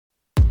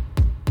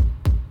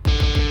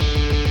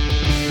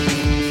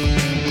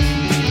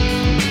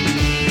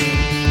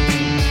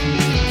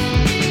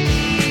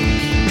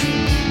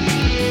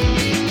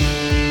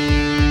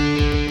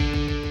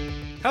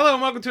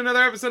welcome to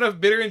another episode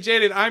of Bitter and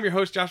Jaded. I'm your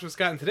host, Joshua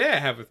Scott, and today I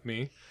have with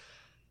me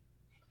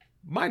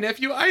my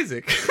nephew,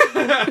 Isaac.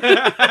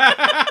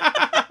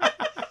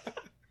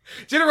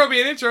 Jenna wrote me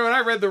an intro, and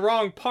I read the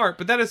wrong part,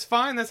 but that is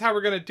fine. That's how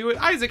we're going to do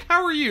it. Isaac,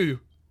 how are you?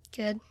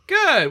 Good.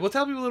 Good. Well,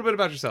 tell me a little bit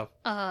about yourself.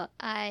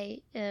 I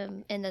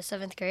am in the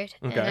 7th grade,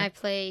 Okay. and I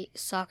play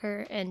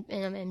soccer, and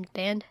I'm in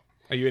band.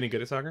 Are you any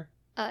good at soccer?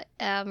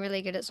 I'm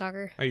really good at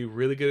soccer. Are you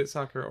really good at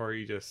soccer, or are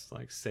you just,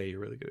 say you're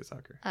really good at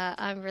soccer?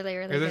 I'm really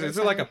good at Is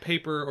there like a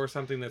paper or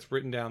something that's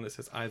written down that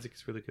says Isaac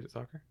is really good at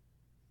soccer?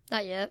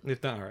 Not yet.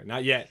 If not, all right.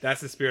 Not yet. That's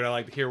the spirit I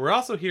like to hear. We're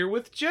also here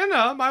with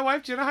Jenna, my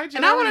wife, Jenna. Hi,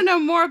 Jenna. And I want to know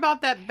more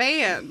about that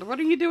band. What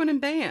are you doing in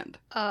band?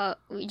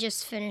 We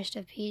just finished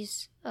a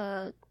piece.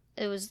 It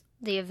was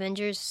the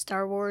Avengers,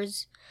 Star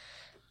Wars,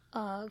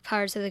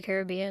 Pirates of the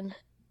Caribbean.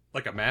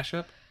 Like a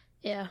mashup?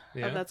 Yeah.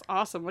 Yeah. Oh, that's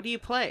awesome. What do you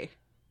play?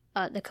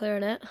 The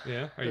clarinet.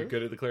 Yeah. Are you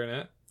good at the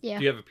clarinet? Yeah.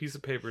 Do you have a piece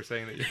of paper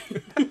saying that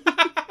you...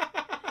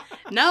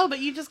 No, but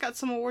you just got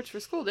some awards for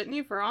school, didn't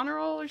you? For honor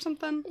roll or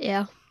something?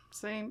 Yeah.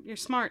 Same. You're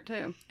smart,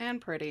 too.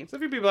 And pretty. So a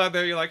few people out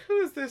there, you're like,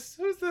 who is this?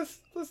 Who's this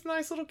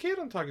nice little kid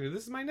I'm talking to?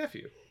 This is my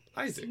nephew,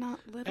 Isaac. He's not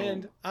little.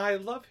 And I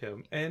love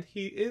him. And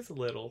he is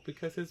little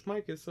because his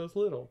mic is so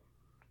little.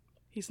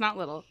 He's not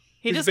little.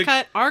 He He's just big-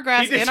 cut our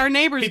grass he did- and our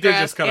neighbor's he did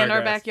grass just cut and our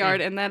our grass. backyard,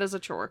 Yeah. and that is a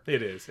chore.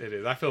 It is.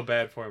 I feel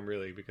bad for him,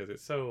 really, because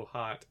it's so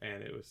hot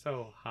and it was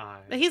so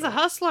high. But he's So- a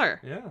hustler.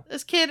 Yeah.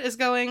 This kid is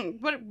going...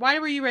 Why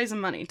were you raising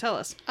money? Tell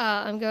us.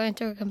 I'm going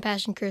to a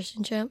Compassion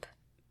Christian camp.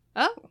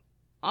 Oh,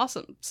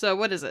 awesome. So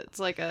what is it? It's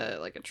like a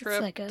trip?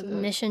 It's like a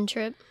mission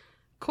trip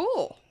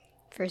Cool.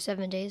 for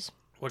 7 days.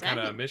 What kind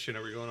of mission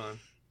are we going on?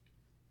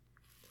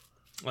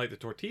 Like the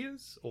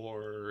tortillas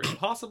or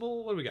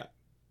Impossible? What do we got?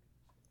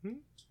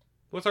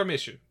 What's our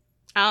mission?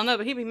 I don't know,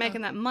 but he'd be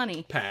making that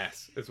money.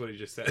 Pass, is what he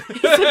just said.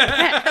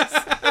 pass.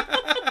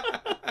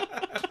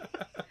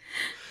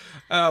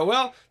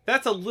 Well,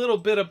 that's a little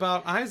bit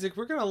about Isaac.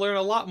 We're going to learn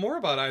a lot more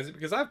about Isaac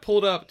because I've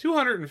pulled up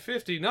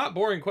 250 not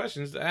boring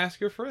questions to ask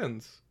your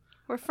friends.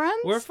 We're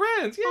friends? We're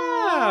friends, yeah.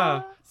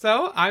 Aww.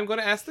 So I'm going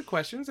to ask the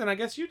questions, and I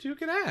guess you two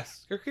can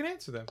ask or can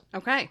answer them.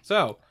 Okay.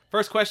 So,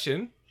 first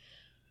question.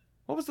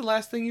 What was the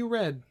last thing you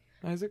read,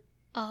 Isaac?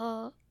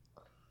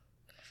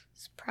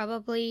 It's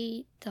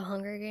probably the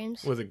Hunger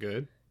Games. Was it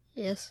good?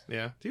 Yes.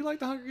 Yeah. Do you like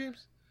the Hunger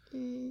Games?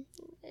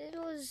 It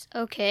was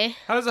okay.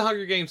 How does the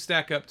Hunger Games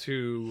stack up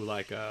to,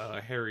 like,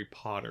 a Harry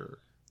Potter?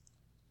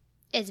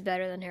 It's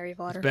better than Harry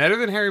Potter. Better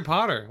than Harry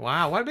Potter.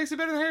 Wow. What makes it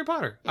better than Harry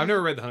Potter? I've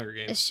never read the Hunger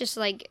Games. It's just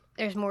like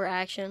there's more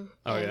action.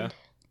 Oh, and yeah?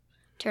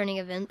 turning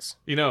events.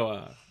 You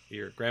know,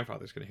 your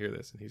grandfather's going to hear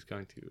this, and he's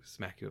going to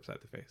smack you upside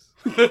the face.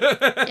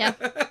 Yeah.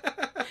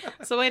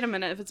 So wait a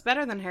minute. If it's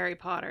better than Harry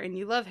Potter and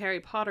you love Harry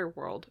Potter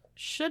world,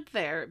 should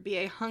there be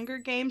a Hunger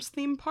Games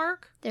theme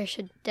park? There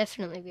should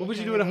definitely be. What would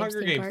you do at a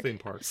Hunger Games theme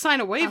park? Sign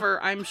a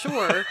waiver, I'm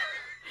sure.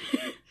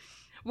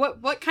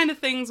 What kind of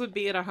things would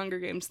be at a Hunger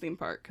Games theme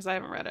park? Because I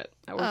haven't read it.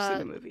 I watched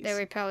the movies. There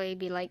would probably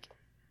be like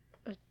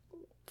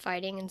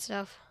fighting and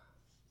stuff.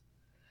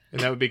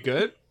 And that would be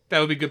good? That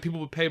would be good. People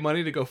would pay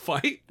money to go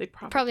fight? They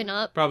Probably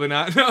not. Probably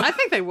not. No. I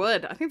think they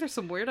would. I think there's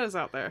some weirdos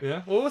out there.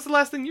 Yeah. Well, what's the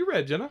last thing you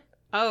read, Jenna?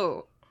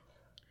 Oh.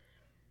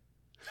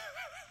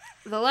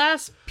 The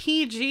last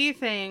PG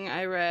thing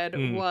I read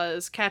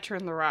was Catcher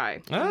in the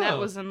Rye. And that Oh.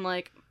 was in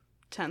like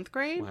 10th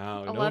grade.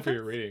 Wow. 11th? Known for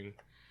your reading.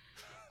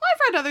 Well,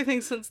 I've read other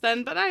things since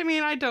then, but I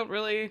mean, I don't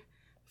really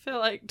feel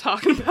like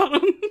talking about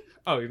them.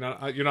 Oh, you're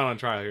not on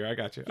trial here. I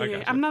got you. I got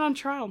you. I'm not on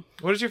trial.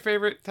 What is your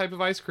favorite type of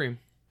ice cream?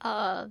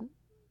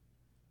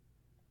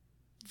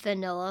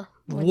 Vanilla.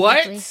 more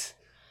likely.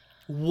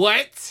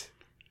 What?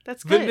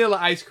 That's good. Vanilla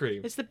ice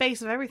cream. It's the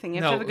base of everything.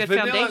 You have to have a good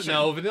vanilla, foundation.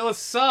 No, vanilla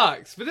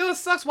sucks. Vanilla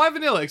sucks. Why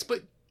vanilla?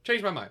 Explain.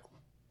 Change my mind.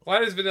 Why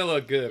is vanilla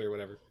good or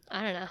whatever?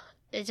 I don't know.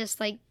 It just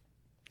like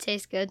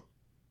tastes good.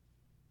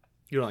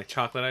 You don't like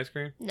chocolate ice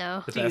cream?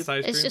 No. The best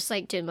ice cream? It's just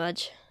like too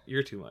much.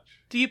 You're too much.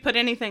 Do you put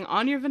anything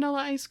on your vanilla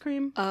ice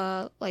cream?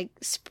 Like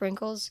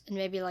sprinkles and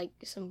maybe like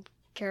some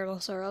caramel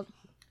syrup.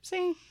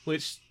 See?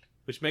 Which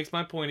makes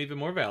my point even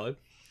more valid.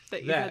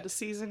 That you That. had to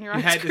season your You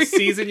ice had cream. to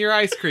season your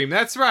ice cream.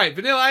 That's right.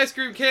 Vanilla ice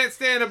cream can't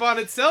stand up on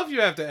itself.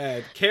 You have to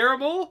add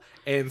caramel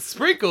and You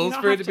sprinkles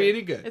don't for it have to be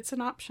any good. It's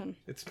an option.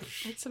 It's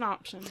It's an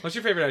option. What's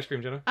your favorite ice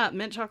cream, Jenna?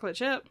 Mint chocolate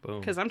chip.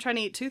 Boom. Because I'm trying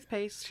to eat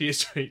toothpaste. She is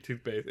trying to eat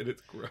toothpaste, and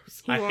it's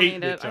gross. He I won't hate eat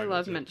mint it. I chocolate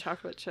love chip. mint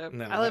chocolate chip.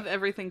 No, I love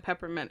everything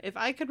peppermint. If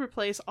I could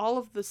replace all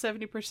of the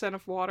 70%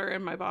 of water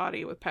in my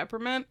body with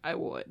peppermint, I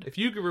would. If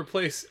you could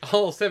replace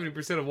all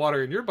 70% of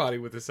water in your body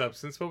with a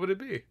substance, what would it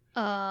be?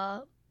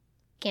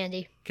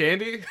 Candy.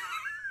 Candy?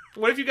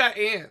 What if you got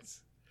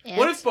ants? Ants.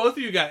 What if both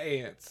of you got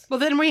ants? Well,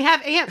 then we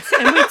have ants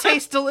and we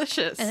taste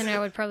delicious. And then I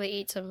would probably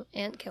eat some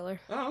ant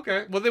killer. Oh,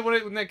 okay. Well, then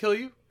wouldn't that kill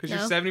you? Because No.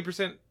 you're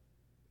 70%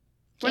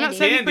 We're not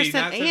Candy. 70%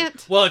 not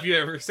ant. Well, if you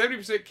ever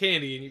 70%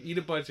 candy and you eat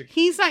a bunch of...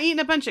 He's not eating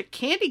a bunch of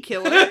candy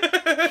killer.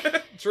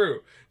 True.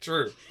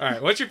 All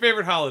right. What's your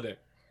favorite holiday?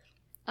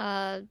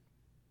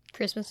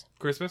 Christmas.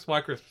 Christmas?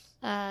 Why Christmas?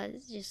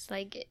 It's just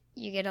like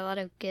you get a lot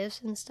of gifts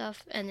and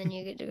stuff, and then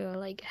you get to go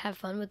like have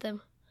fun with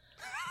them.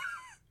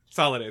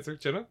 Solid answer.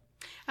 Jenna?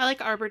 I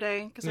like Arbor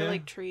Day because I Yeah.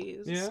 like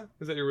trees. Yeah?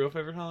 Is that your real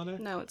favorite holiday?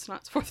 No, it's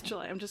not. It's 4th of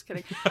July. I'm just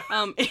kidding.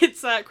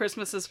 It's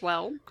Christmas as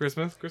well.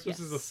 Christmas? Christmas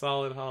is a Yes.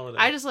 solid holiday.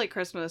 I just like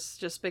Christmas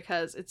just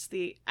because it's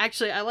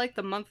actually, I like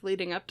the month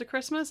leading up to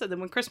Christmas, and then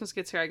when Christmas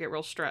gets here, I get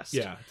real stressed.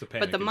 Yeah, it's a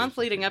panic. But the month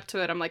edition. leading up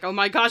to it, I'm like, oh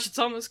my gosh, it's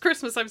almost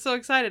Christmas. I'm so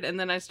excited. And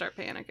then I start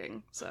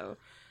panicking. So,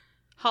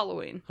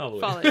 Halloween.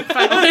 Halloween.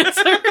 Final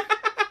answer.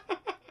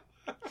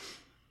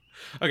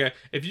 Okay,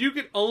 if you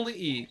could only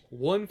eat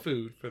one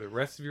food for the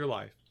rest of your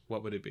life,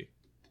 what would it be?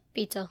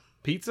 Pizza.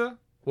 Pizza?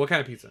 What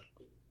kind of pizza?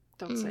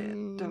 Don't say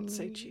it. Don't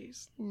say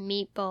cheese.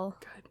 Meatball.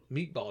 Good.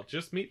 Meatball.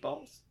 Just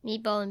meatballs?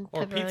 Meatball and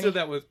Or pepperoni. pizza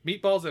that was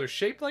meatballs that are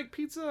shaped like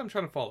pizza? I'm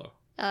trying to follow.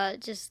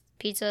 Just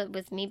pizza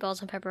with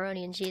meatballs and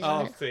pepperoni and cheese I'll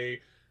on it. see.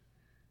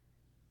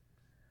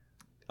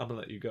 I'm gonna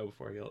let you go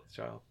before I yell at the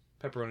child.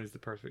 Pepperoni is the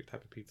perfect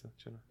type of pizza,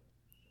 Jenna.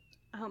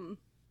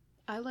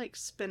 I like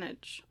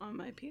spinach on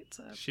my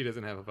pizza. She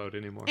doesn't have a vote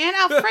anymore. And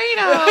Alfredo!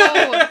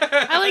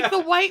 I like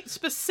the white,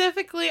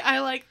 specifically, I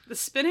like the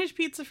spinach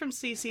pizza from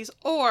Cece's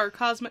or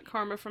Cosmic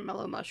Karma from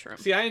Mellow Mushroom.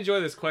 See, I enjoy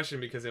this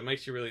question because it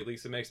makes you really, at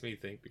least it makes me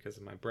think because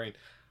of my brain.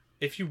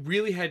 If you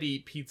really had to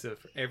eat pizza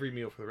for every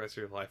meal for the rest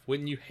of your life,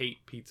 wouldn't you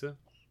hate pizza?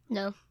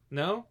 No.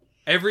 No?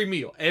 Every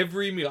meal.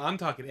 I'm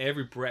talking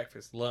every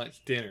breakfast,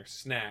 lunch, dinner,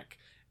 snack.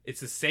 It's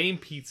the same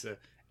pizza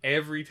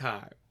every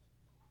time.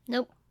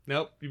 Nope.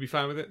 Nope. You'd be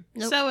fine with it?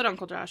 Nope. So would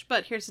Uncle Josh,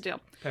 but here's the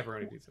deal.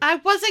 Pepperoni pizza. I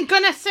wasn't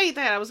gonna say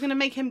that. I was gonna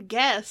make him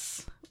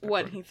guess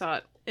what he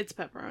thought. It's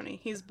pepperoni.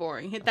 He's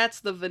boring. That's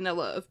the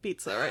vanilla of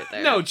pizza right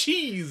there. No,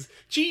 cheese.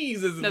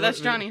 Cheese is... No,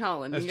 that's Johnny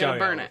Holland. That's You gotta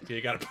Johnny burn Olive. it. Yeah,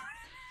 you gotta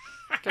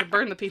Gotta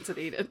burn the pizza to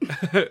eat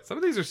it. Some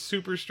of these are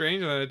super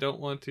strange and I don't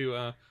want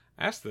to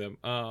ask them.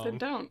 Then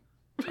don't.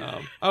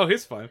 Oh,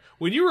 here's fun.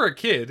 When you were a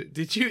kid,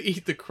 did you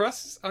eat the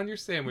crusts on your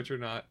sandwich or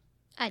not?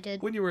 I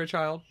did. When you were a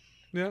child?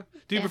 Yeah?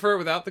 Do you Yeah. prefer it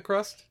without the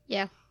crust?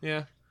 Yeah.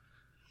 Yeah.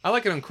 I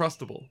like it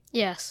Uncrustable.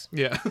 Yes.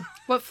 Yeah.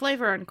 What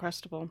flavor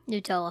Uncrustable?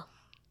 Nutella.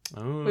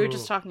 Oh. We were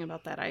just talking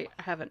about that. I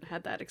haven't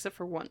had that except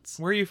for once.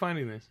 Where are you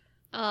finding these?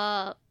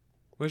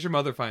 Where's your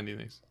mother finding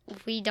these?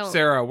 We don't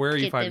Sarah, where are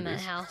you get finding them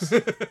at these? house.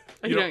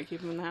 Oh, you don't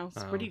keep them in the house.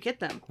 Oh. Where do you get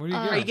them? Where do you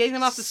Uh, get Are you them? getting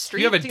them off the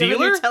street? You have a Do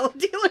dealer? Nutella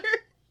dealer?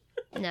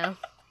 No.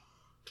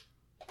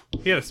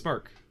 He had a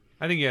smirk.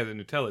 I think he had a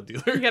Nutella You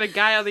dealer. got a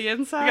guy on the We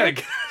inside?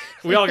 got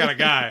a- we all got a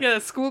guy. Yeah,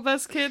 a school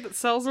bus kid that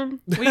sells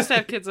them. We used to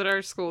have kids at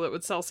our school that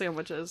would sell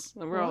sandwiches.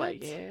 And we're all like,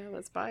 What? yeah,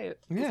 let's buy it.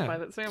 Let's Yeah. buy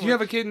that sandwich. Do you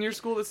have a kid in your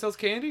school that sells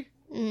candy?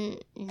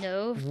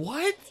 No.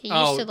 What? He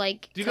used to do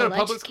you go to collect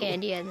public school?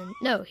 candy and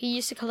then he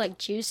used to collect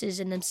juices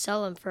and then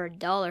sell them for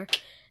 $1,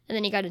 and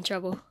then he got in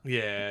trouble.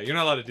 Yeah, you're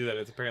not allowed to do that.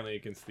 It's apparently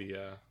against the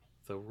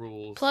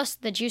rules. Plus,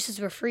 the juices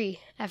were free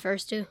at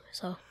first too.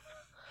 So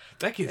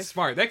That kid's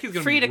smart. That kid's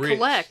gonna Free be to rich.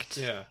 collect.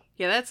 Yeah,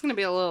 Yeah, that's going to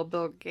be a little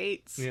Bill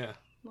Gates. yeah.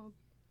 Well,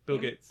 Bill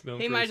Gates. known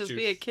He for might his just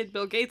be a juice. kid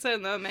Bill Gates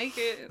and they'll make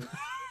it.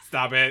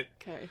 Stop it.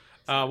 Okay.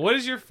 What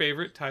is your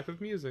favorite type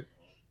of music?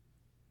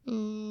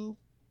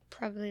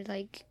 probably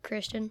like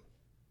Christian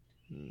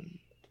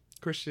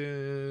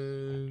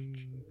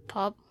Christian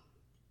pop.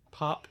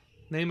 pop.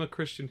 Name a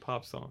Christian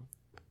pop song.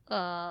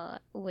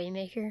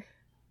 Waymaker.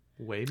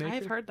 Waymaker.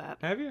 I've heard that.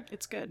 Have you?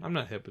 It's good. I'm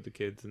not hip with the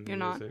kids and You're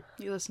the not. music.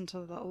 You listen to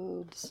the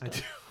old I stuff.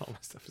 do. All my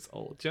stuff is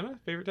old. Jenna,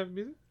 favorite type of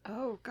music?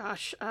 Oh,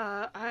 gosh.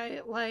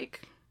 I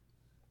like...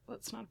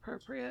 That's not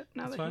appropriate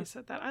now That's that he fine.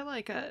 said that. I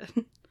like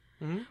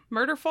Mhm.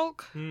 murder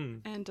folk Hmm.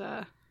 and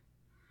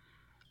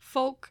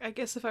folk, I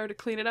guess if I were to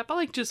clean it up. I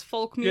like just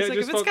folk Yeah, music.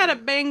 just if it's folk- got a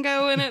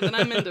bango in it, then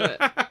I'm into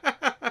it.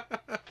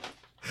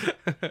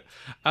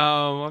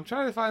 I'm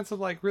trying to find some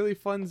like really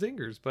fun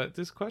zingers, but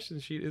this question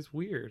sheet is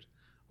weird.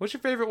 What's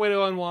your favorite way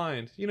to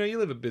unwind? You know, you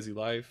live a busy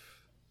life.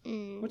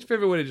 What's your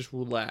favorite way to just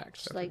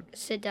relax? Just like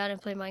sit down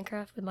and play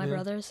Minecraft with my Yeah.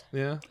 brothers.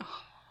 Yeah,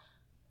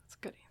 That's a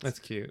good answer. that's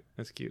cute.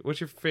 That's cute. What's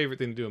your favorite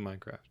thing to do in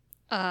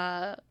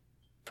Minecraft?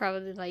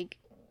 Probably like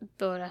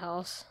build a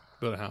house.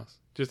 Build a house.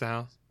 Just a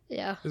house.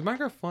 Yeah. Is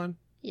Minecraft fun?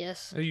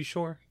 Yes. Are you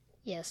sure?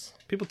 Yes.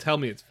 People tell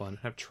me it's fun.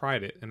 I've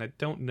tried it, and I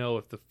don't know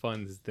if the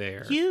fun's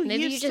there. Maybe used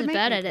you're to just make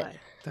bad me at it. play.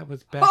 That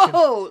was back. In...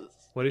 Oh!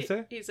 What did he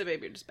say? He said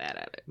maybe you're just bad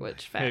at it,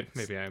 which Maybe, facts.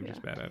 maybe I am Yeah.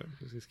 just bad at it.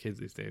 These kids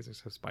these days are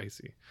so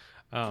spicy.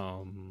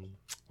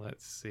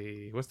 Let's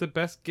see. What's the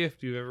best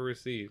gift you've ever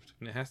received?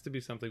 And it has to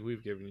be something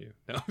we've given you.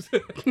 No.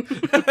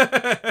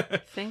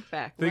 Think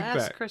back. Think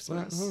Last back.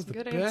 Christmas. What was the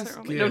Good best answer.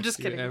 Only. gift No, just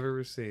you kidding. ever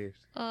received?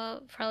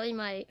 Probably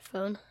my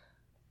phone.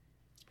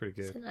 It's pretty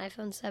It's good. an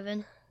iPhone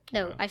 7.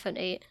 No, Wow. iPhone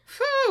 8.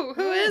 Phew,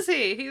 who is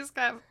he? He's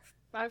got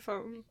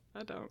iPhone.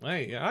 I don't.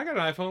 Hey, yeah, I got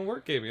an iPhone.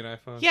 Work gave me an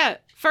iPhone. Yeah,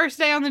 first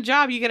day on the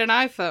job, you get an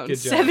iPhone. Get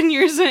 7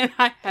 years in,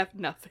 I have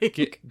nothing.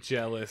 Get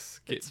jealous.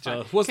 Get It's fine.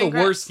 jealous. What's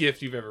Congrats. the worst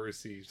gift you've ever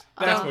received?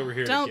 That's Don't- what we're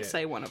here Don't to get.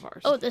 say one of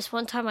ours. Oh, this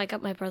one time I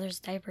got my brother's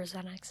diapers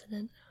on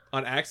accident.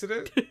 On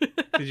accident?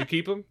 Did you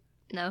keep them?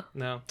 No.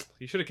 No.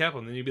 You should have kept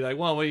them. Then you'd be like,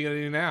 well, what are you going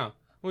to do now?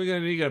 What are you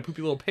going to do? You got to poop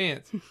your little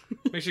pants.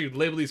 Make sure you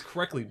label these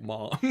correctly,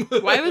 Mom.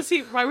 Why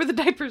were the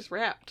diapers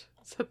wrapped?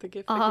 Is that the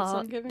gift that keeps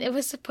on giving? It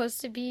was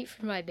supposed to be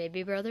for my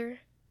baby brother,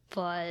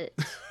 but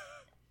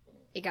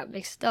it got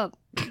mixed up.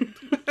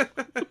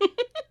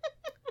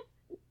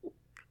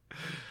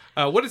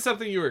 What is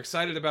something you are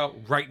excited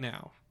about right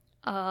now?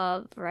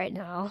 Right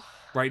now,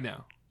 Right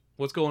now.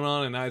 What's going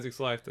on in Isaac's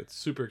life that's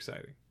super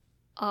exciting?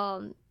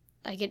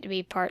 I get to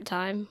be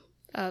part-time,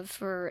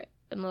 for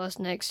MLS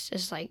Next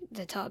is like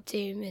the top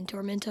team in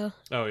Tormenta.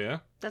 Oh, yeah?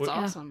 That's What-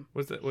 awesome.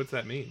 What's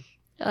that mean?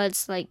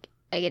 It's like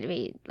I get to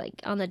be like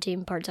on the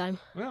team part-time.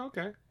 Well,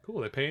 okay.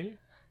 Cool. They paying you?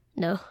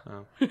 No.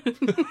 Oh.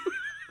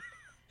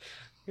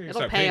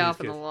 It'll pay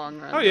off in the long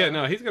run. Oh, yeah.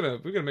 though. No,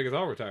 we're going to make us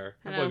all retire.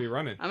 I I'm going know. to be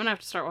running. I'm gonna have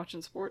to start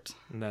watching sports.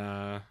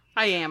 Nah.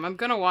 I am. I'm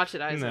gonna watch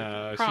it, Isaac.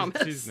 No,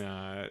 Promise. she's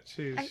not.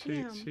 She's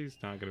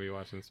not going to be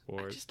watching I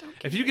sports. just don't.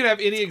 If you could have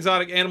any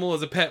exotic animal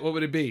as a pet, what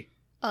would it be?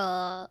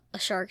 A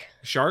shark.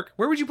 A shark?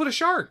 Where would you put a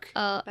shark?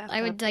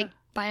 I would like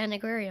buy an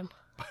aquarium.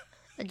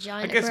 A I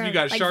giant guess if aquarium. you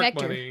got like shark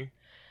Vector. money,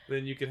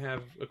 then you can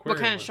have aquarium. What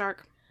kind of money.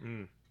 shark?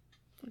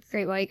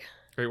 Great white.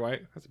 Great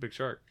white? That's a big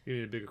shark. You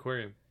need a big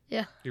aquarium.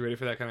 Yeah. You ready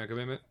for that kind of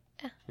commitment?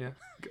 Yeah. Yeah?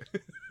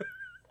 Okay.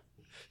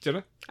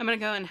 Jenna? I'm gonna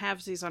go and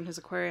halvesies on his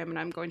aquarium, and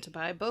I'm going to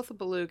buy both a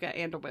beluga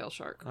and a whale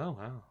shark. Oh,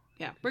 wow.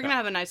 Yeah, we're gonna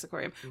have a nice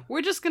aquarium.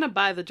 We're just gonna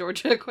buy the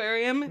Georgia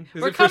Aquarium.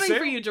 Is We're it for coming sale?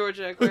 for you,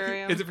 Georgia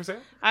Aquarium. Is it for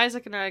sale?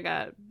 Isaac and I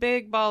got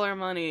big baller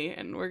money,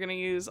 and we're gonna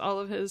use all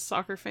of his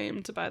soccer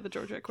fame to buy the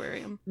Georgia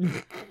Aquarium.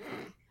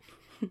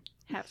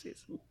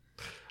 Halfsies.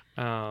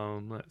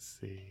 Let's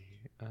see.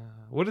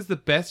 What is the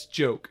best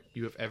joke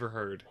you have ever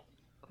heard?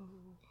 Oh,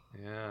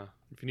 Yeah.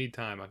 If you need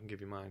time, I can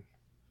give you mine.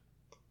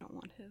 I don't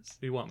want his. If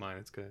you want mine,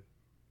 it's good.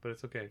 But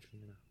it's okay.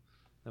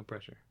 No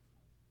pressure.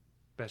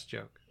 Best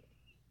joke.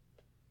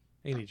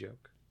 Any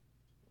joke.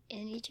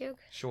 Any joke?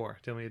 Sure.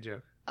 Tell me a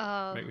joke.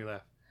 Make me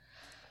laugh.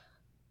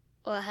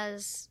 Well, it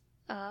has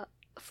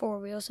 4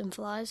 wheels and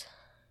flies.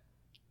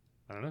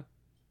 I don't know.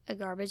 A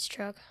garbage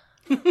truck.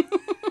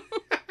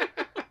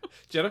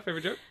 Jenna,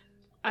 favorite joke?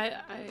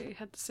 I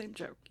had the same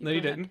joke. No, you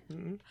Go ahead.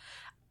 didn't. Mm-mm.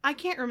 I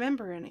can't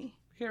remember any.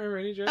 You can't remember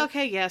any joke?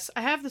 Okay, yes.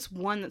 I have this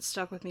one that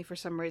stuck with me for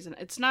some reason.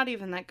 It's not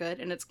even that good,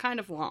 and it's kind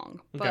of long.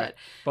 Okay. But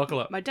Buckle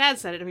up. my dad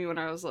said it to me when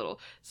I was little.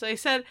 So he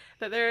said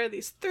that there are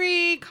these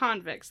 3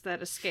 convicts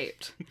that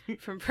escaped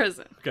from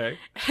prison. Okay.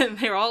 And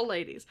they were all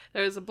ladies.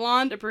 There was a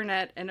blonde, a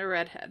brunette, and a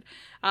redhead.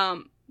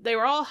 They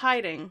were all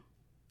hiding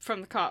from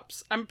the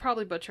cops. I'm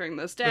probably butchering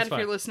this. Dad, That's if fine.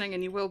 you're listening,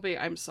 and you will be,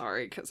 I'm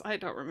sorry, because I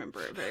don't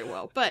remember it very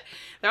well. But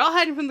they're all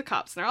hiding from the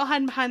cops, and they're all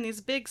hiding behind these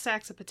big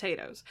sacks of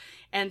potatoes.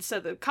 And so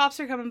the cops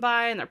are coming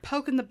by, and they're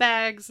poking the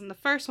bags, and the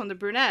first one, the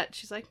brunette,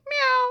 she's like,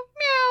 meow,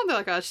 meow. They're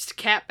like, oh, it's just a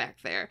cat back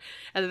there.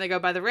 And then they go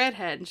by the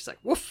redhead, and she's like,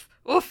 woof,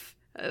 woof.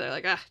 And they're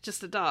like, ah,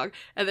 just a dog.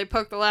 And they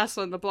poke the last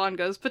one, the blonde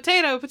goes,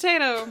 potato,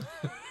 potato.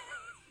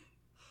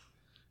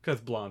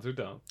 Because blondes are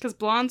dumb. Because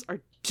blondes are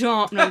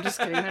dumb. No, I'm just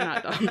kidding. They're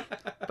not dumb.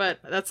 But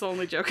that's the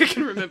only joke I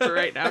can remember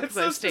right now because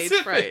That's I so stage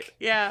specific. fright.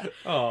 Yeah.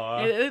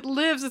 Aw. It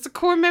lives. It's a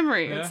core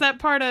memory. Yeah. It's that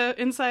part of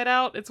Inside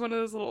Out. It's one of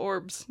those little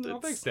orbs. Oh,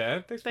 It's- thanks,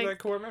 Dad. Thanks for Thank- that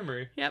core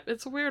memory. Yep,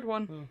 it's a weird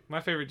one. Oh, my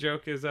favorite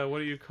joke is, what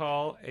do you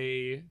call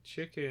a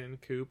chicken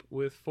coop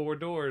with 4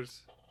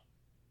 doors?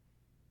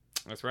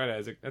 That's right,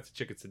 Isaac. That's a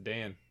chicken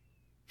sedan.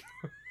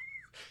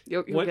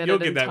 You'll You'll get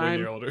get it in that when time.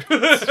 you're older.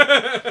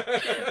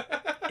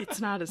 It's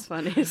not as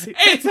funny as you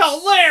It's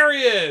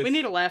hilarious! We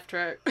need a laugh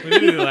track. We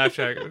need a laugh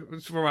track.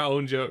 It's for my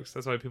own jokes.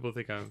 That's why people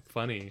think I'm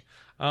funny.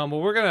 Well,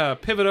 we're going to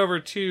pivot over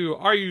to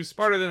Are You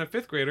Smarter Than a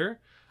 5th Grader?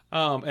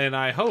 And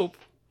I hope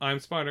I'm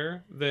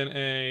smarter than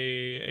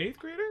a 8th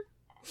grader?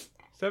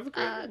 7th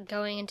grader?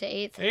 Going into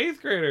 8th. 8th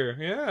grader.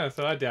 Yeah,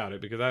 so I doubt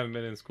it because I haven't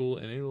been in school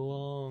in a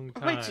long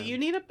time. Wait, do you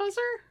need a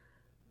buzzer?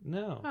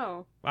 No.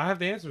 Oh. I have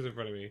the answers in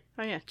front of me.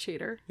 Oh, yeah,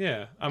 cheater.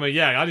 Yeah. I mean,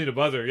 yeah, I need a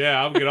buzzer.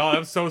 Yeah,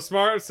 I'm so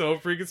smart, so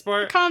freaking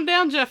smart. Calm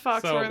down, Jeff So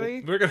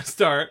Foxworthy. we're going to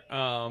start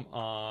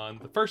on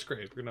the 1st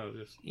grade. We're going to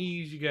just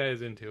ease you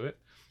guys into it.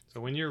 So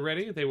when you're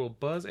ready, they will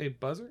buzz a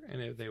buzzer,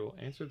 and if they will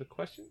answer the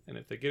question. And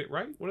if they get it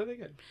right, what do they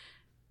get?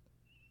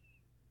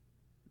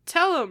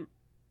 Tell him,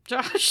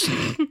 Josh.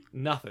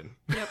 Nothing.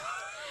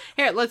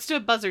 Here, let's do a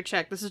buzzer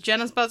check. This is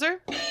Jenna's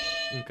buzzer.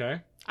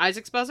 Okay.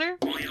 Isaac's buzzer.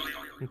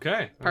 Okay. All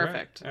right.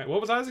 Perfect. All right. What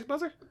was Isaac's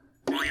buzzer?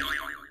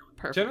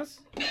 Perfect. Jenna's?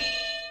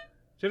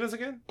 Jenna's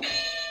again?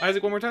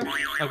 Isaac, one more time?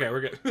 Okay,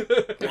 we're good.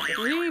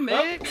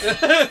 Remix.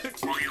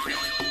 It's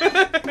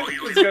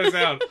going to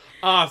sound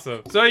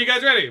awesome. So, are you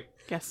guys ready?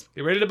 Yes.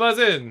 Get ready to buzz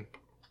in.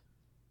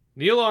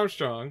 Neil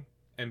Armstrong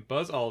and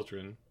Buzz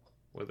Aldrin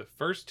were the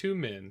first 2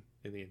 men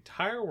in the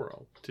entire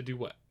world to do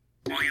what?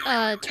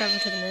 Travel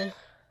to the moon.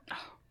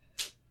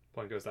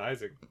 Point goes to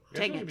Isaac. You guys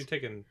Take need to it. be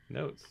taking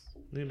notes.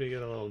 Need to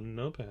get a little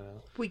notepad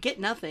out. We get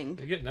nothing.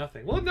 You get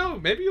nothing. Well, no,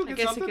 maybe you'll I get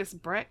guess something. it gets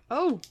bright.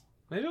 Oh,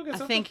 Maybe you'll get I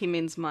something. think he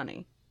means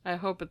money. I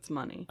hope it's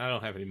money. I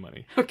don't have any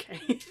money.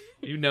 Okay.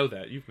 You know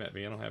that. You've met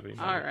me. I don't have any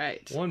money. All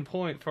right. 1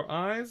 point for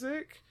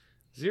Isaac.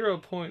 0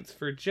 points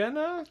for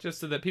Jenna, just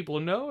so that people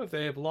know if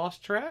they have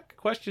lost track.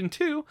 Question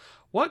 2.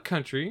 What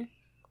country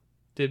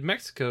did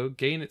Mexico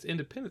gain its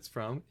independence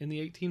from in the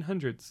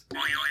 1800s?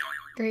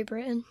 Great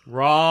Britain.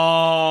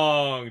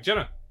 Wrong.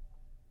 Jenna.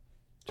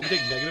 Did you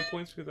take negative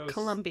points because that was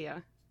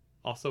Colombia.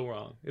 also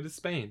wrong? It is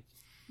Spain.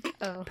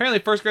 Oh. Apparently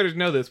 1st graders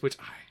know this, which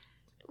I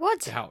What?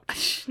 doubt.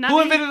 Not Who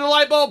me. invented the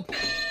light bulb?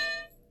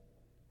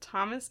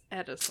 Thomas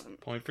Edison.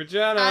 Point for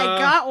Jenna. I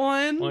got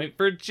one. Point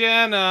for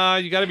Jenna.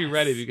 You got to be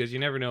ready because you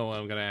never know when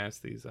I'm going to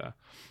ask these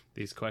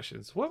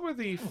questions. What are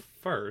the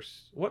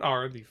first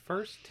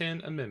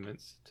 10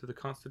 amendments to the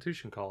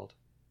Constitution called?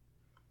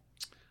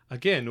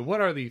 Again, what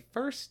are the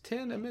first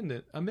 10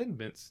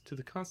 amendments to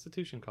the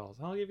Constitution called?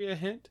 I'll give you a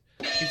hint.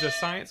 He's a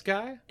science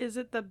guy. Is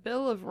it the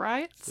Bill of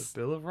Rights? The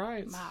Bill of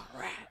Rights. My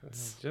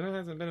rats. Jenna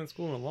hasn't been in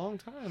school in a long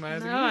time.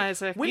 Isaac. No,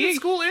 Isaac. When did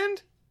school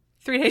end?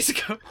 3 days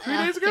ago. 3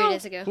 days ago? 3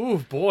 days ago. Ooh,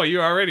 boy,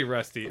 you're already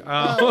rusty.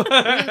 Well,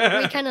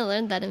 we kind of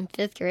learned that in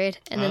 5th grade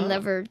and then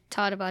never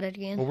taught about it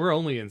again. Well, we're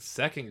only in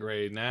 2nd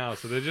grade now,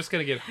 so they're just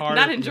going to get harder.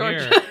 Not in from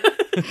Georgia. here.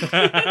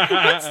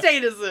 What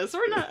state is this?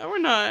 We're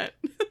not.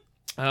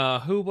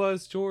 Who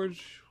was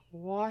George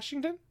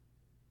Washington?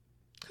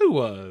 Who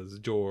was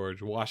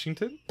George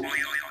Washington?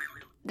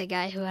 The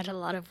guy who had a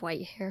lot of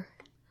white hair.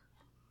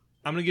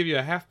 I'm going to give you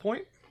a half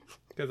point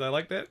because I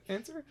like that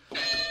answer.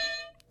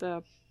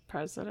 The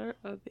president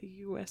of the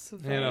U.S.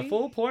 of A. And a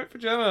full point for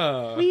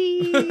Jenna.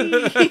 Whee!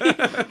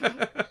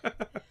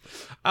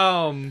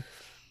 How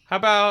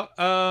about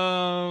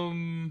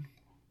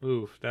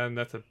oof,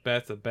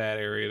 that's a bad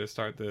area to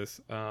start this.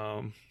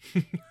 Why?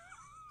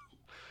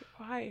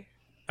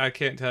 I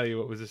can't tell you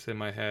what was just in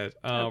my head.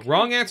 Okay.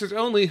 Wrong answers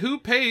only. Who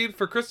paid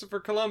for Christopher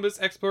Columbus'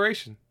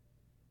 exploration?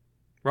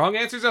 Wrong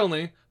answers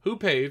only. Who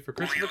paid for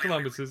Christopher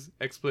Columbus's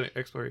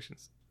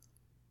explorations?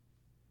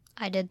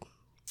 I did.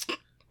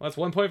 Well, that's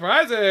 1 point for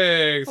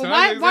Isaac. So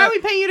Well, why are we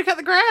paying you to cut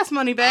the grass,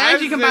 money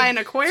bag? You can buy an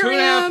aquarium.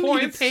 2.5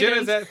 points.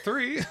 Jenna's at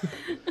 3.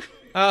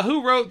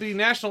 Who wrote the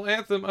national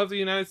anthem of the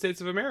United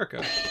States of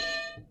America?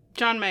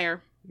 John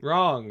Mayer.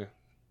 Wrong.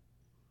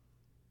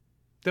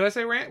 Did I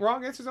say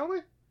wrong answers only?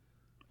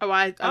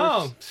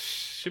 Oh,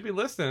 should be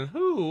listening.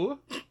 Who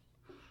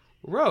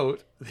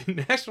wrote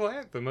the national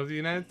anthem of the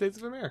United States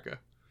of America?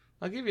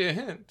 I'll give you a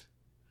hint.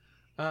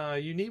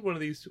 You need one of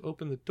these to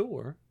open the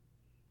door.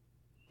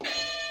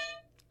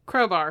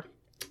 Crowbar.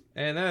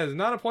 And that is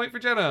not a point for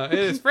Jenna. It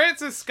is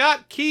Francis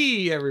Scott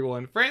Key,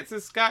 everyone.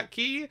 Francis Scott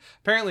Key.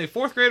 Apparently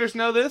 4th graders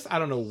know this. I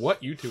don't know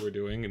what you two are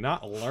doing and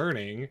not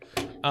learning.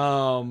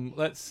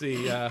 Let's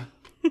see.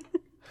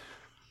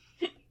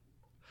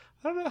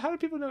 I don't know. How do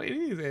people know any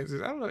of these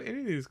answers? I don't know any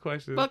of these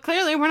questions. Well,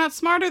 clearly we're not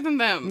smarter than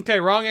them. Okay,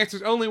 wrong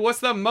answers only. What's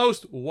the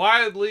most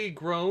widely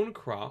grown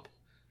crop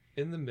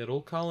in the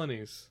Middle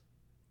Colonies?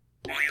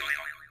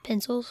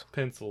 Pencils.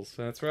 Pencils.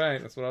 That's right.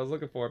 That's what I was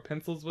looking for.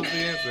 Pencils was the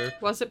answer.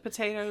 Was it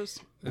potatoes?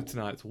 It's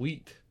not. It's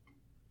wheat.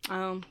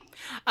 Oh,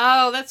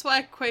 that's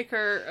why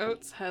Quaker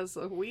Oats has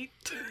a wheat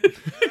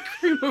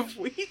cream of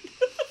wheat.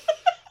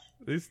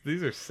 These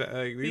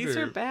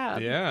are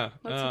bad. Yeah.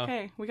 That's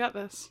okay. We got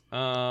this. We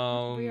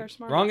are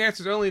smart. Wrong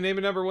answers only. Name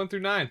a number 1 through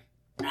 9.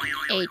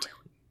 8.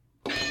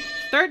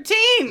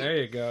 13. There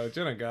you go.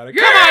 Jenna got it.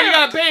 Yeah! Come on, you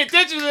gotta pay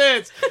attention to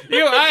this.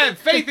 I had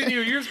faith in you.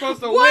 You're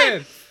supposed to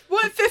win.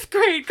 What 5th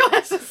grade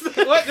class is this?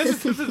 What?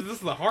 This is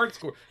the hard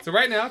score. So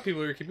right now,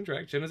 people are keeping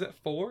track. Jenna's at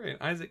 4,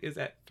 and Isaac is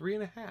at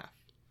 3.5.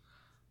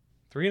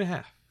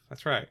 3.5.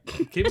 That's right.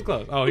 Keep it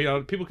close.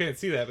 Oh, people can't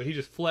see that, but he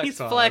just flexed.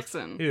 He's on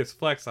flexing. us. He just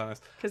flexed on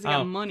us because he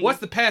got money. What's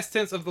the past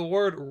tense of the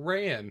word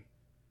ran?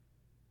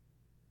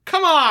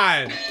 Come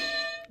on.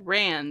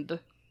 Rand.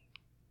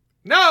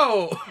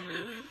 No.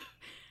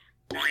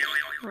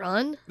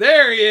 Run?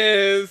 There he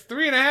is.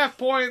 3.5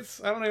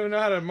 points. I don't even know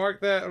how to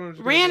mark that.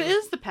 Ran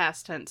is the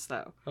past tense,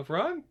 though. Of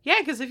run? Yeah,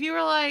 because if you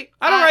were like...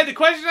 I don't write the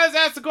questions. I just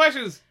ask the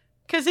questions.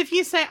 Because if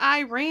you say,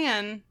 I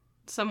ran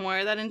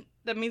somewhere,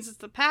 that means it's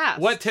the past.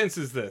 What tense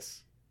is this?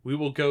 We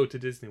will go to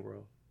Disney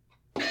World.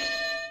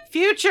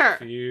 Future.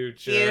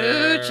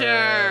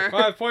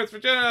 5 points for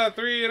Jenna.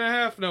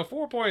 3.5. No,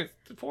 4 points.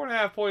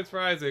 4.5 points for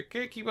Isaac.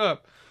 Can't keep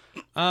up.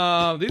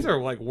 These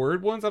are like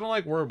word ones. I don't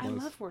like word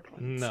ones. I love word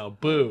ones. No,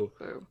 boo.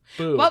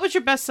 Boo. What was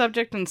your best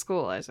subject in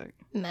school, Isaac?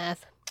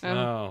 Math.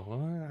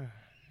 Well,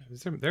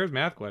 there's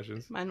math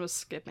questions. Mine was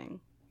skipping.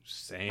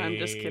 Same. I'm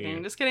just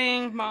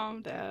kidding.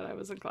 Mom, Dad, I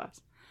was in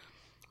class.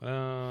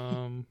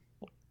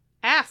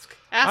 Ask it.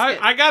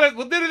 I got it.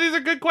 Well, these are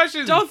good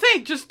questions. Don't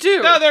think, just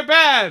do. No, they're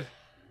bad.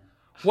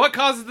 What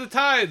causes the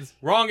tides?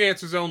 Wrong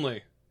answers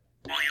only.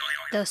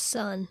 The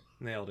sun.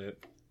 Nailed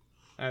it.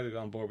 Isaac's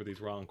on board with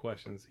these wrong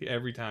questions.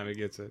 Every time he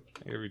gets it.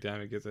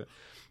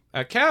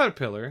 A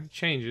caterpillar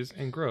changes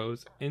and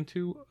grows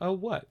into a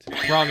what?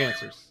 Wrong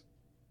answers.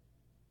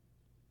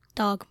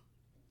 Dog.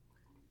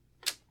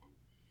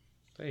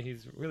 Hey,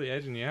 he's really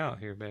edging you out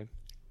here, babe.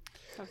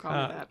 Don't call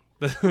me that.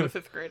 I'm a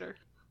 5th grader.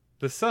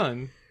 The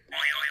sun.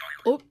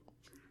 Oh.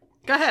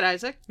 Go ahead,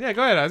 Isaac. Yeah,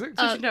 go ahead, Isaac.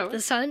 The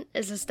sun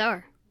is a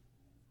star.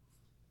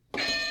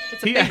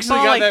 It's a he big actually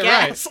ball got of that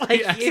gas right. like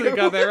He actually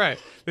got that right.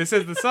 It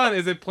says the sun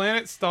is a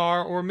planet,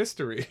 star, or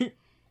mystery.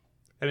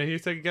 And then he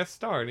said guess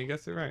star, and he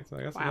guessed it right. So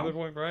I guess another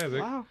point for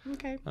Isaac. Wow,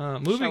 okay.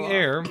 Moving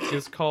air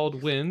is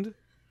called wind,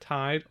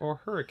 tide,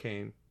 or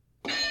hurricane.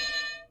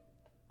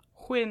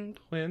 Wind.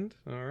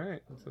 All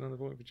right. That's another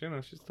point for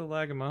Jenna. She's still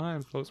lagging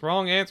behind, folks.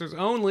 Wrong answers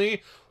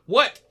only.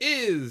 What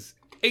is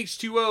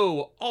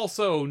H2O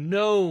also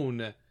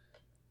known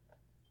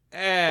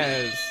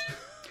as?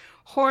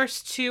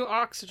 Horse to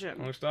oxygen.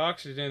 Horse to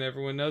oxygen.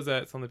 Everyone knows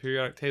that. It's on the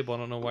periodic table. I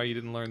don't know why you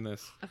didn't learn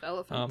this. Of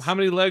elephants. How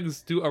many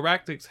legs do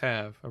arachnids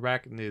have?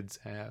 Arachnids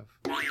have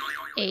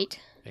 8.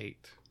 8.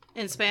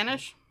 In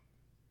Spanish?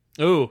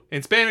 Ooh,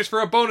 in Spanish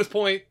for a bonus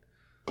point.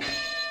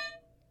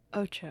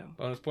 Ocho.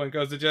 Bonus point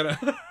goes to Jenna.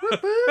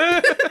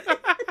 I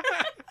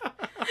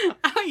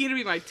want you to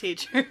be my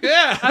teacher.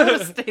 Yeah. I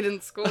would have stayed in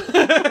school.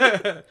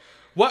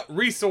 What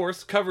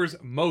resource covers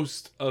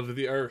most of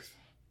the Earth?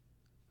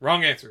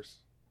 Wrong answers.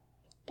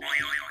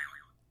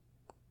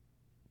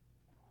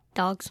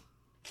 Dogs.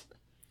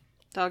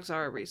 Dogs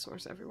are a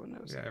resource. Everyone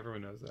knows Yeah, that.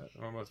 everyone knows that.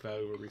 Our most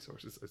valuable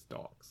resource is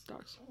dogs.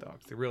 Dogs.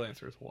 Dogs. The real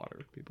answer is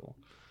water, people.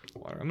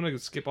 Water. I'm going to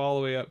skip all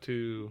the way up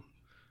to,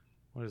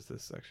 what is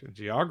this section?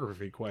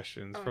 Geography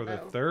questions Oh, for the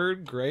no.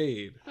 3rd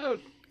grade. Oh,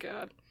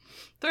 God.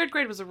 3rd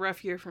grade was a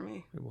rough year for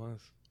me. It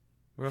was.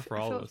 Rough for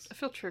all of us. I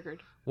feel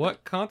triggered.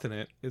 What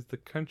continent is the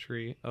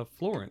country of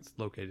Florence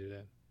located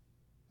in?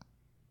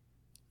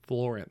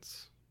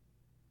 Florence.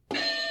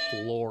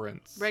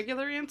 Florence.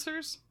 Regular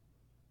answers?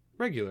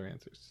 Regular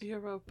answers.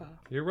 Europa.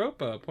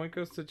 Europa. Point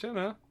goes to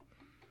Jenna.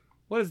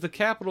 What is the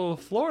capital of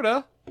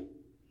Florida?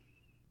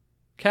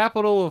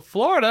 Capital of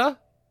Florida?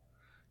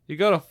 You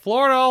go to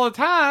Florida all the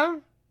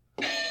time.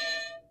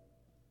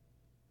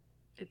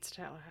 It's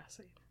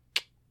Tallahassee.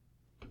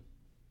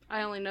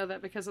 I only know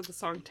that because of the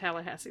song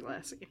Tallahassee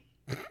Lassie.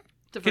 Can you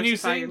Diversify your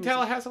sing music.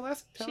 Tallahassee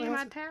Lassie? She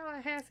my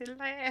Tallahassee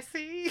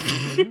Lassie.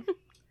 Mhm.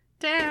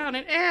 Down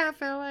in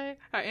FLA.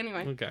 Alright,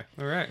 anyway. Okay.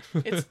 All right.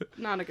 It's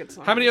not a good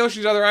song. How many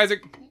oceans are there,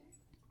 Isaac?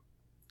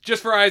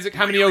 Just for Isaac,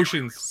 how many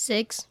oceans?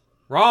 6.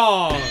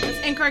 Wrong. It's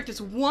incorrect.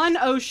 It's one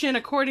ocean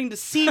according to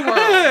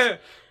SeaWorld.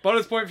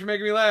 Bonus point for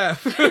making me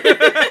laugh.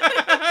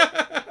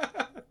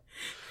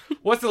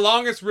 What's the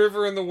longest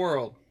river in the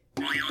world?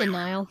 The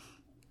Nile.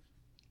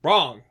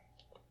 Wrong.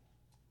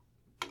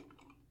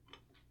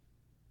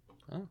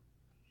 Oh. You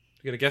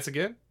gonna guess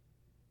again?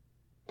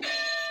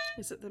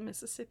 Is it the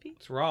Mississippi?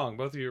 It's wrong.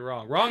 Both of you are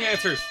wrong. Wrong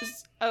answers.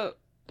 Oh,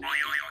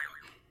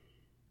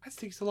 That's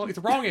taking so long. It's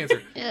a wrong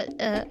answer.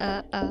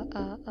 The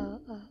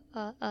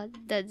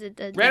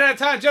Ran out of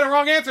time. Jenna,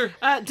 wrong answer.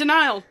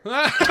 denial.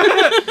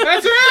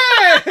 That's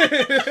right.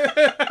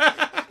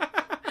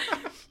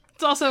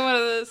 It's also one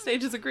of the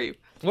stages of grief.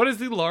 What is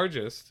the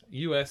largest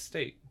U.S.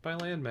 state by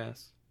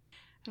landmass?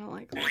 I don't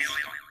like this.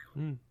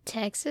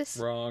 Texas.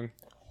 Wrong.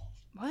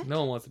 What? No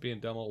one wants to be in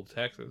dumb old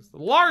Texas. The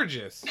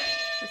largest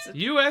Is it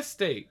U.S.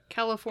 state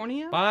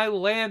California? by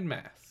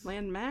landmass.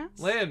 Landmass?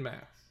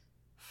 Landmass.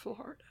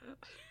 Florida.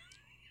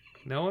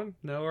 No one?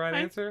 No right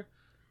Right. answer?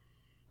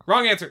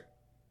 Wrong answer.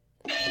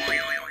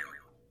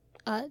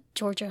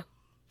 Georgia.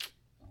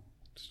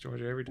 It's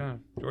Georgia every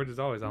time. Georgia's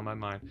always on my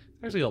mind.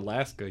 It's actually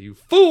Alaska. You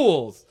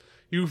fools!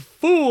 You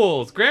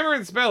fools! Grammar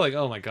and spelling.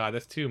 Oh my god,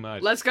 that's too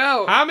much. Let's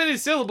go. How many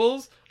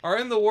syllables are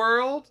in the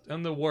world?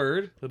 In the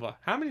word.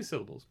 How many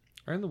syllables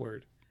are in the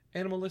word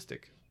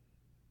animalistic?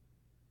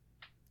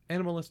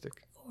 Animalistic.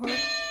 4.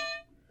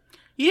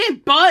 You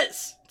didn't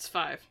buzz. It's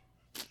 5.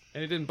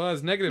 And it didn't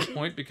buzz. Negative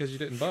point because you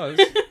didn't buzz.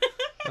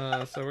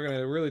 So we're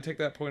gonna really take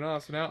that point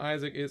off. So now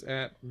Isaac is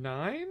at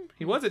 9.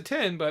 He was at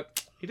 10,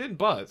 but he didn't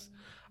buzz.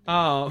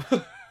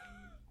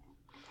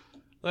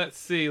 Let's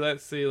see.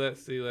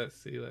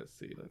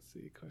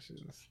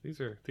 Questions.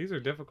 These are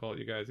difficult,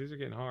 you guys. These are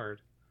getting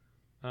hard.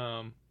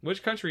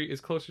 Which country is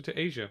closer to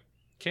Asia?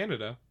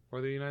 Canada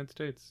or the United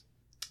States?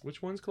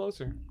 Which one's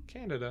closer?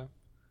 Canada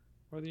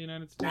or the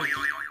United States?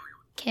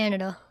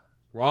 Canada.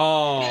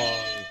 Wrong.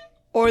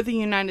 Or the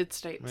United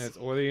States. It's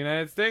or the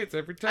United States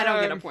every time. I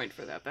don't get a point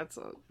for that. That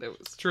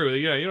was True.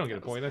 Yeah, you don't get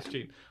a point. That's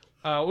cheating.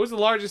 What was the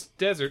largest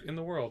desert in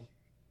the world?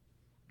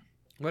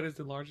 What is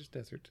the largest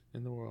desert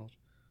in the world?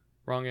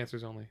 Wrong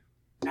answers only.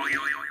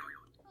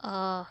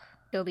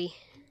 Gobi.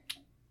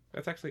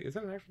 That's actually, is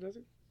that an actual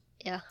desert?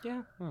 Yeah.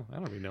 Yeah. Oh, I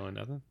don't be knowing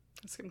nothing.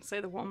 I was gonna say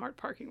the Walmart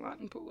parking lot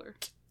in Pooler.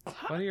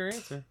 Funnier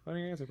answer. But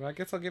I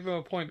guess I'll give him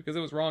a point because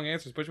it was wrong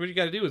answers. But what you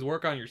got to do is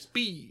work on your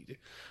speed.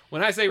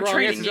 When I say We're wrong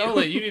training answers you.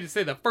 only, you need to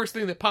say the first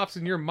thing that pops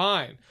in your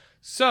mind.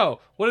 So,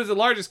 what is the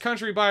largest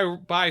country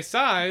by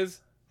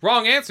size?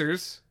 Wrong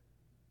answers.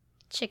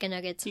 Chicken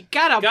nuggets. You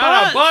gotta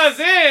Gotta buzz. buzz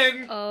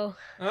in. Oh.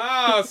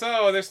 Oh,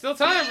 so there's still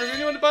time for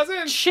anyone to buzz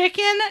in.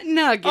 Chicken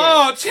nuggets.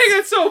 Oh,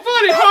 chicken's so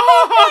funny.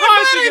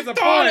 I think it's a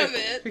thought point. of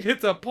it. It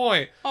gets a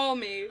point. All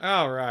me.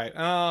 All right.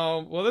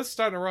 Well, this is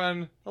starting to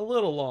run a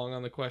little long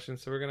on the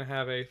questions, so we're going to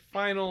have a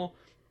final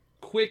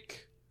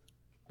quick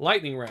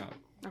lightning round.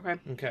 Okay.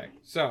 Okay.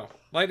 So,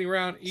 lightning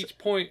round, each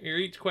point or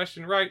each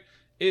question right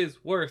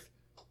is worth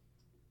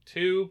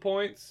 2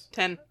 points.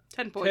 10.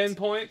 10 points. 10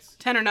 points.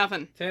 10 or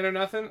nothing. 10 or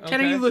nothing. Okay.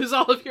 10 or you lose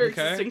all of your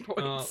Okay. existing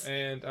points.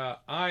 And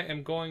I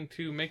am going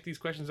to make these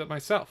questions up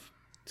myself.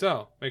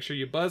 So, make sure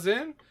you buzz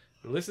in.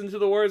 Listen to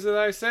the words that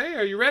I say.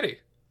 Are you ready?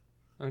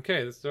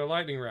 Okay, this is our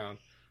lightning round.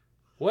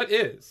 What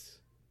is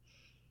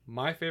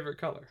my favorite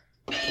color?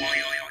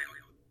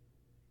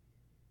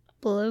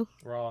 Blue.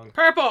 Wrong.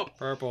 Purple.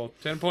 Purple.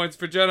 10 points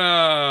for Jenna.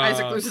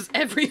 Isaac loses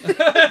everything.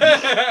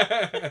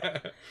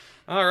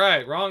 All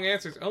right, wrong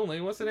answers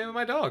only. What's the name of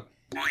my dog?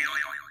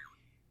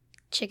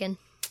 Chicken.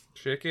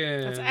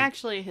 Chicken. That's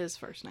actually his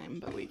first name,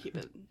 but we keep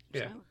it.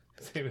 Yeah.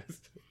 silent.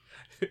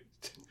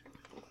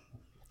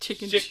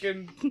 Chicken.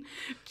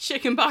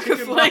 Chicken Baka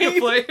Chicken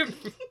Flame. Baka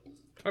Flame.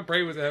 My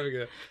brain was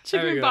having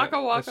Chicken a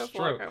Baka Waka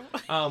stroke.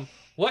 Flocka.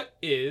 What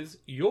is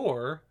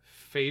your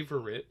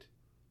favorite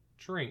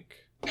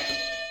drink?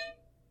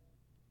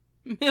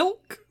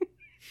 Milk.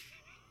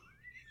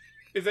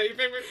 Is that your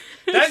favorite?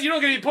 That you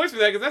don't get any points for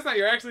that because that's not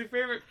your actually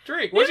favorite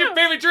drink. What's your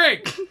favorite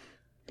drink?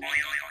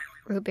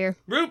 Root beer.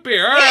 Root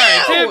beer. All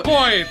right, Ew! 10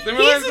 points. Then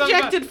we're He's learning something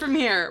ejected from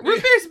here.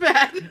 Root beer's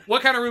bad.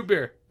 What kind of root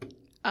beer?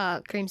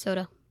 Cream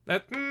soda.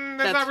 That's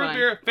That's not root fine.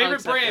 beer. I'll Favorite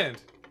accept brand?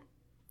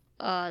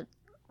 5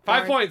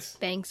 5 points.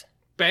 Bangs.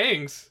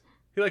 Bangs.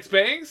 He likes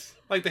bangs?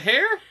 Like the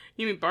hair?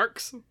 You mean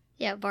Barks?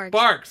 Yeah, Barks.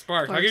 Barks.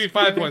 I'll Barks. give you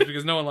 5 points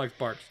because no one likes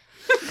Barks.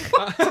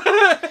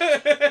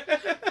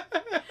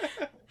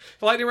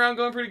 Lightning round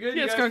going pretty good?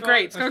 Yeah, You it's guys going feel-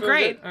 great. It's that's going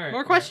feeling great. good? All right, More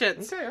all right.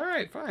 questions. Okay, all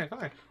right, fine.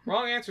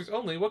 Wrong answers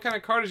only. What kind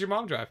of car does your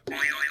mom drive?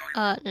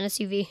 An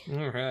SUV.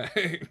 All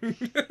right.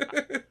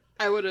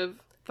 I would have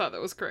thought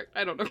that was correct.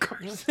 I don't know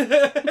cars.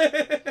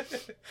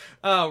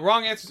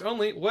 Wrong answers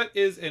only. What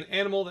is an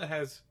animal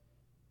that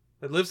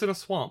lives in a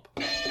swamp?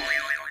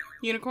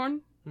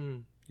 Unicorn?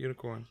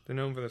 Unicorn. They're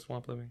known for their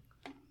swamp living.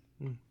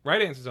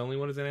 Right answers only.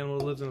 What is an animal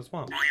that lives in a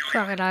swamp?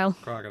 Crocodile.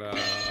 Crocodile.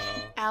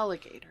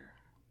 Alligator.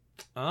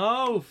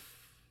 Oh.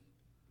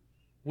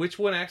 Which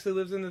one actually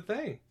lives in the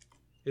thing?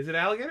 Is it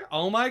alligator?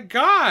 Oh my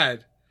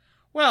god.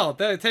 Well,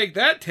 take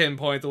that 10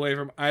 points away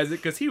from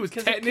Isaac because he was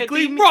 'Cause it could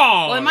technically be-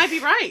 wrong. Well, it might be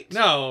right.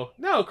 No,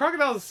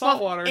 crocodile's is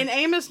saltwater. In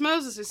Amos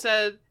Moses, who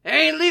said, "It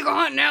ain't legal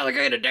hunting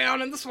alligator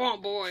down in the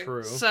swamp, boy."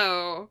 True.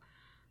 So,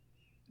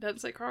 doesn't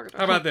say crocodile.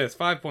 How about this?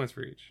 5 points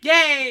for each.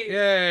 Yay!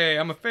 Yay!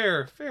 I'm a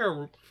fair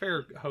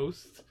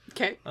host.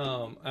 Okay.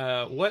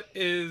 What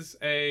is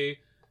a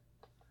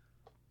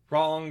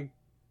wrong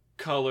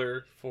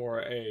color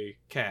for a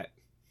cat?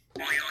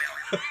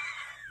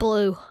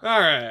 Blue. All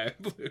right,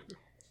 blue.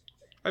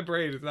 My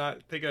brain is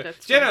not thinking.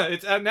 That's Jenna, fine.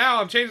 it's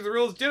now. I'm changing the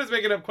rules. Jenna's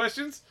making up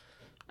questions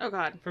Oh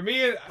God. for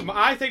me.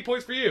 I take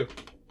points for you.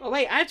 Oh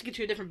wait, I have to get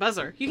you a different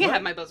buzzer. You can What?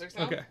 have my buzzers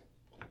now. Okay.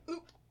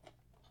 Oop.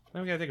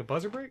 Now we gotta take a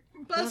buzzer break.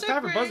 Buzzer It's time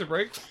for break. buzzer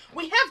break.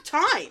 We have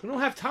time. We don't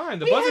have time.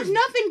 The We buzzer's. have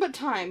nothing but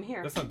time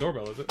here. That's not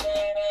doorbell, is it?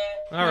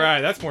 All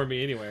right, that's more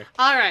me anyway.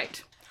 All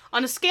right.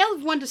 On a scale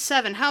of 1 to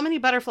 7, how many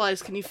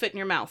butterflies can you fit in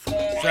your mouth?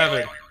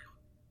 7.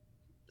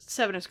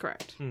 7 is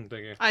correct. Thank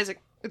you. Isaac,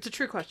 it's a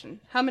true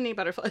question. How many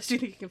butterflies do you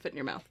think you can fit in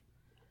your mouth?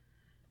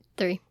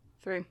 3.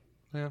 3.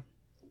 That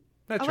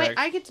Oh tracks. wait,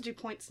 I get to do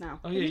points now.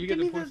 Oh, yeah, you get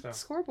the Give me points now.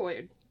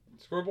 Scoreboard.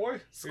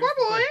 Scoreboard?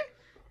 Scoreboard.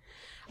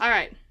 All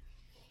right.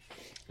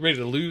 Ready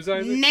to lose,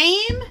 Isaac?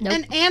 Name Nope.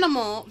 an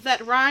animal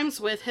that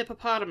rhymes with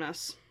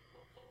hippopotamus.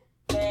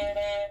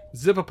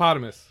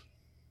 Zippopotamus.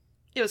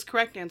 It was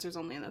correct answers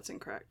only, and that's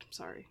incorrect. I'm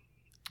sorry.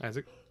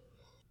 Isaac.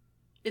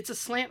 It's a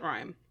slant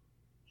rhyme.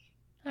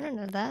 I don't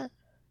know that.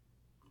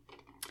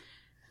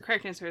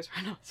 Correct answer is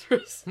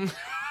rhinoceros.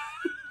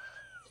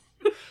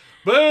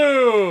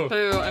 Boo!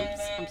 Boo.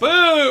 I'm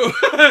Boo!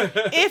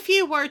 If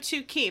you were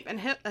to keep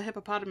a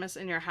hippopotamus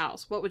in your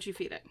house, what would you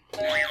feed it?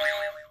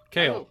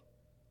 Kale. Oh.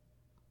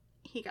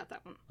 He got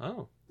that one.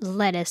 Oh.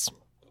 Lettuce.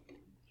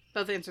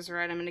 Both answers are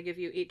right. I'm going to give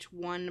you each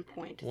 1.37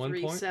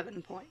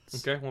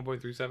 points. Okay,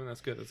 1.37.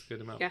 That's good. That's a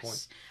good amount of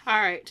points. Yes.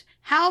 All right.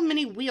 How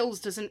many wheels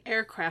does an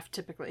aircraft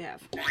typically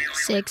have?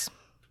 6.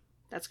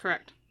 That's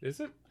correct. Is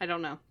it? I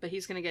don't know, but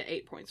he's going to get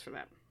 8 points for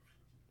that.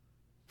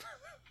 I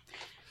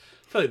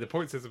feel like the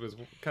point system is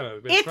kind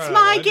of... It's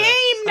my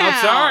game now.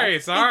 I'm sorry.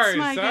 It's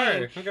my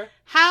game. Okay.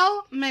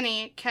 How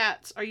many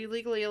cats are you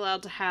legally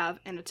allowed to have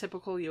in a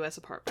typical U.S.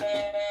 apartment?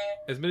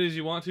 As many as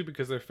you want to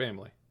because they're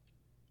family.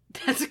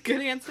 That's a good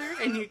answer,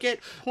 and you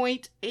get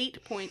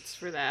 0.8 points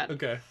for that.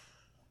 Okay.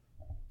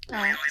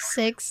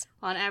 6.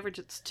 On average,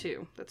 it's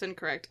 2. That's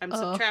incorrect. I'm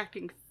Uh-oh.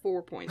 subtracting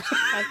 4 points.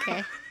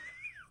 Okay.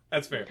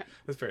 That's fair. Okay.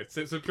 That's fair.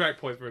 Subtract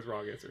points for his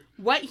wrong answer.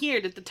 What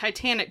year did the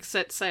Titanic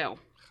set sail?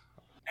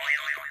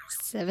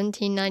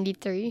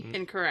 1793.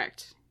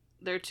 Incorrect.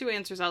 There are 2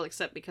 answers I'll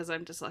accept because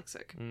I'm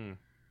dyslexic.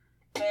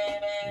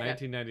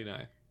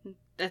 1999.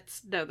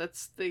 That's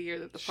the year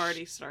that the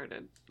party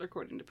started,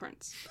 according to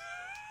Prince.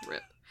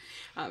 RIP.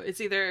 It's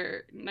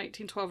either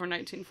 1912 or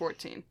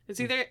 1914. It's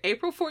either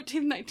April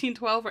 14th,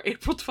 1912 or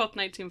April 12th,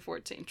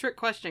 1914. Trick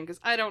question, because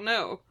I don't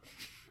know.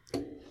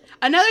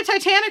 Another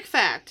Titanic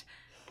fact.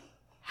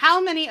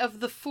 How many of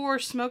the 4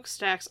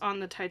 smokestacks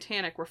on the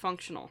Titanic were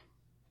functional?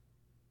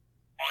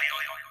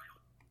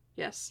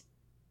 Yes.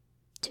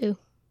 2.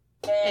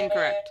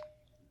 Incorrect.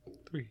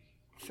 3.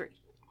 3.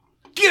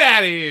 Get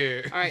out of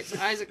here! All right, so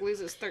Isaac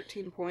loses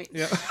 13 points.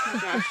 Yeah.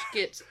 Josh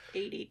gets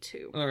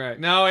 82. All right.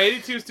 No,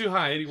 82 is too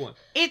high. 81.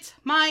 It's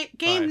my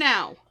game Fine.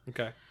 now.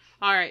 Okay.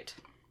 All right.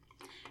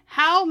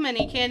 How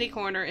many candy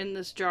corn are in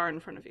this jar in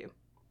front of you?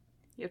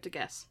 You have to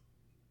guess.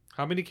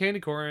 How many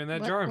candy corn are in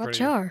that jar in What front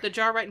jar? The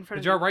jar right in of you? front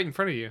The of jar you. right in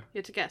front of you. You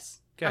have to guess.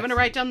 Guess. I'm going to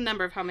write down the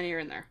number of how many are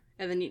in there.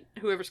 And then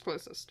whoever's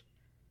closest.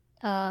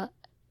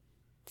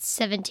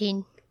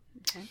 17.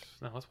 Okay.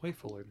 No, it's way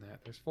fuller than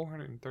that. There's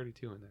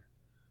 432 in there.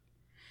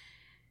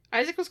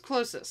 Isaac was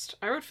closest.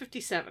 I wrote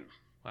 57.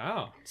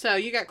 Wow. So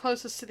you got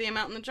closest to the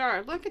amount in the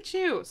jar. Look at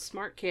you,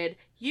 smart kid.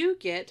 You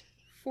get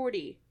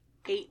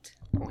 48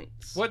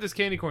 points. What does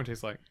candy corn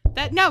taste like?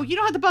 No, you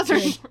don't have the buzzer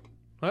Good. anymore.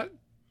 What?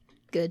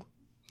 Good.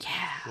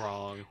 Yeah.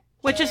 Wrong.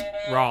 Which is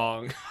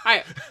Wrong.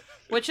 alright.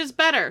 Which is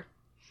better?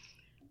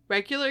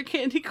 Regular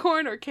candy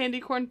corn or candy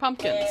corn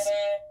pumpkins?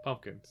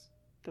 Pumpkins.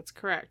 That's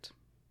correct.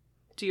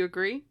 Do you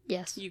agree?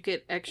 Yes. You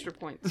get extra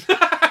points.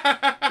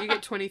 You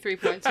get 23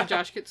 points, and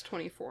Josh gets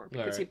 24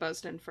 because he Alright.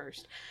 buzzed in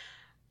first.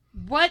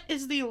 What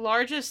is the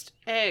largest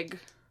egg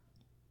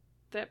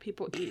that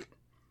people eat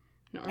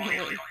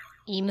normally?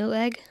 Emu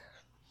egg.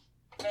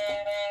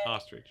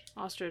 Ostrich.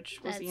 Ostrich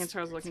was the That's- answer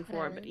I was looking that's for,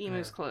 what I but meant.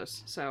 emu's Yeah.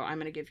 close. So I'm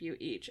going to give you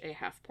each a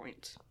half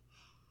point.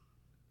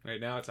 Right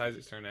now it's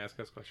Isaac's turn to ask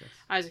us questions.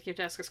 Isaac, you have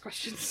to ask us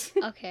questions.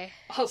 Okay.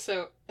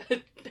 Also,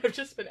 I've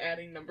just been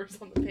adding numbers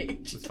on the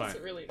page. It's It fine.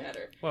 doesn't really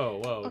matter. Whoa,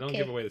 don't Okay.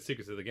 give away the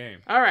secrets of the game.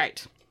 All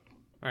right.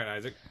 All right,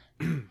 Isaac.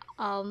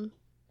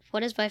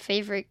 What is my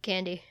favorite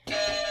candy?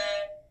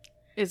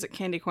 Is it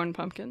candy corn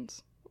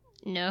pumpkins?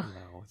 No.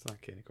 No, it's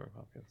not candy corn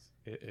pumpkins.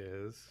 It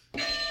is.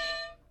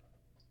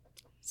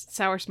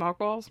 Sour smoke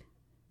balls?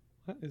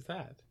 What is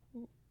that?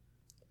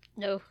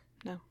 No.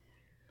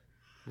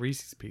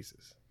 Reese's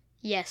Pieces.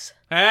 Yes.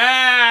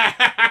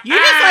 Ah! You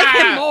just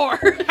like him more.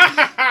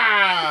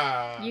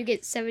 You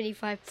get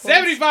 75 points.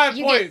 75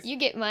 points! You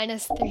get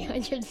minus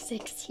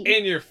 316.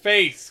 In your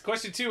face.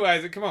 Question 2,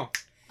 Isaac. Come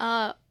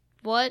on.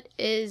 What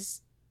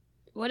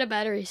do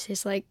batteries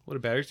taste like? What do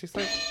batteries taste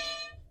like?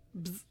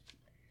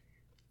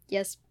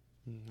 Yes.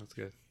 That's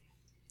good.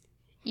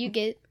 You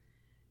get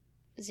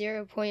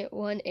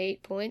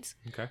 0.18 points.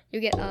 Okay. You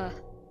get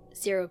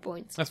 0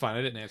 points. That's fine.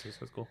 I didn't answer, so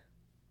it's cool.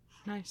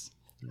 Nice.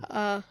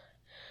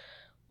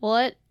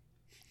 What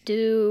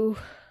do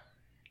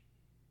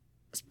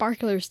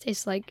sparklers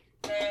taste like?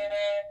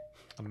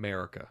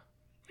 America.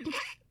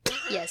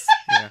 Yes.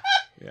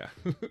 Yeah.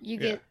 You Yeah.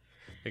 get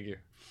Thank you.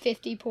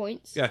 50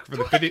 points. Yeah, for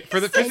the 50 for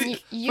the 50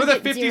 And you for the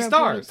get 50 0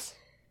 stars. points.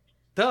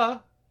 Duh.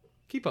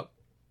 Keep up.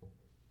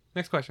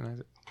 Next question,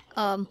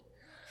 Isaac.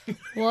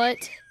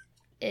 What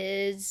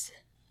is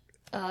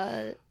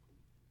the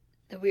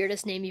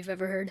weirdest name you've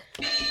ever heard?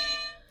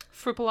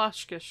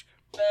 Frupalashkish.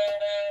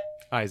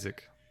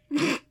 Isaac.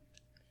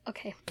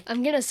 Okay,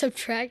 I'm gonna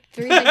subtract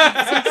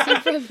 360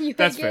 from you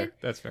That's again. fair.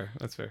 That's fair.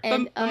 That's fair.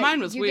 And, But mine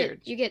was you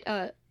weird. You get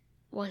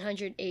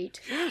 108.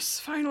 Yes,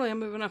 finally I'm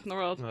moving up in the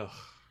world. Ugh.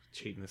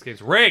 Cheating. This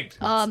game's rigged.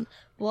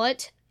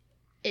 What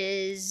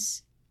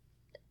is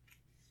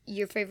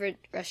your favorite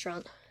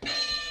restaurant?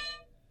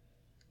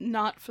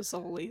 Not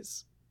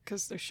Fazoli's,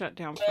 because they're shut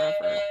down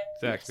forever.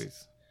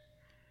 Zaxby's.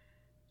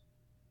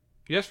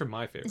 You asked for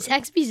my favorite.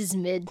 Zaxby's is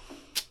mid.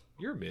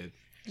 You're mid.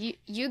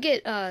 You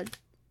get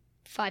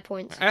 5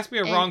 points. Ask me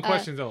a And, wrong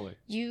questions only.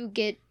 You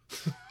get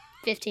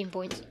 15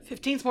 points.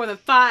 15's more than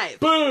 5.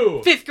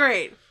 Boo! 5th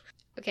grade.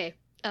 Okay.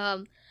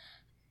 I'm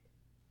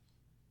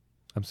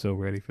so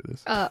ready for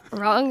this.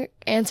 Wrong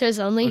answers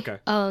only. Okay.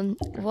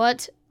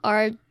 What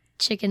are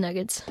chicken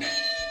nuggets?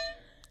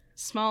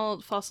 Small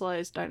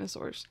fossilized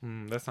dinosaurs.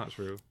 That's not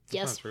true. That's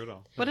Yes. not true at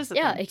all. What is it?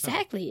 Yeah, then?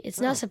 exactly. It's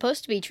No. not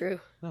supposed to be true.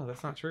 No,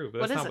 that's not true.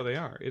 But What that's is not it? what they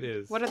are. It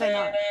is What are they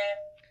not?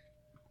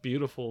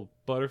 beautiful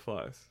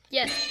butterflies.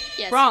 Yes.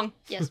 Yes. Wrong.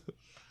 Yes.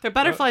 They're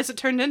butterflies that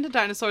turned into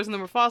dinosaurs and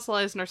then were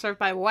fossilized and are served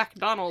by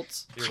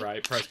McDonald's. You're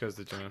right. Price goes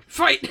to Jonah.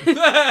 Fight!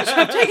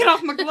 I'm taking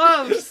off my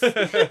gloves.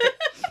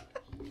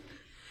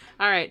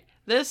 All right.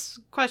 This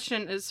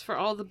question is for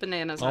all the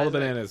bananas. All the Isaac.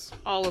 bananas.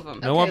 All of them.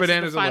 No more Okay, so the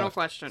bananas are Final left.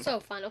 question. So,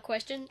 final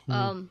question.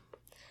 Mm-hmm.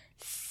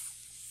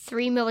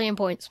 3 million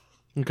points.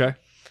 Okay.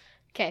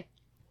 Okay.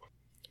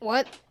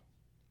 What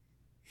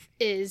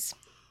is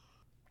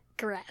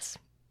grass?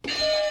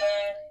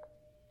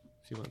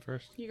 She went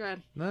first. You go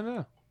ahead.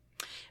 No.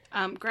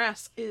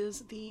 Grass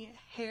is the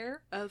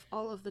hair of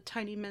all of the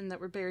tiny men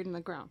that were buried in the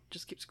ground.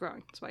 Just keeps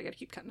growing. That's why I gotta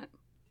keep cutting it.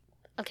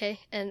 Okay,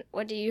 and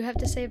what do you have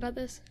to say about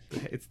this?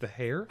 It's the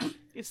hair?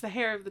 It's the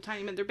hair of the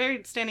tiny men. They're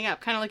buried standing up,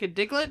 kind of like a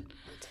diglet.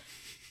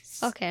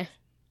 Okay.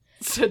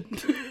 So,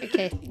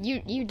 Okay,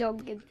 you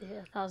don't get the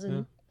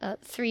 1,000.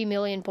 3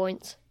 million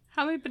points.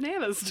 how many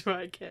bananas do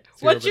I get? 0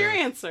 What's your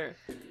bananas. answer?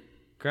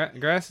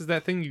 Grass is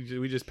that thing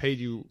we just paid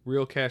you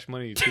real cash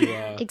money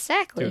to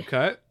Exactly.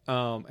 cut.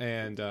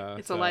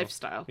 It's a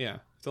lifestyle. Yeah,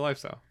 it's a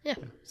lifestyle. Yeah.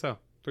 So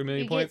 3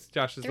 million You get points.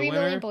 Josh is 3 the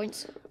winner. million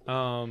points.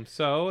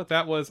 So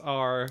that was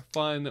our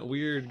fun,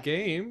 weird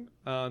game.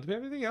 Do we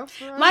have anything else?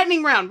 For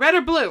Lightning round. Red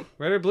or blue?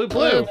 Red or blue?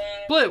 Blue.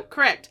 Blue.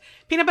 Correct.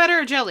 Peanut butter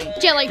or jelly?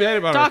 Jelly.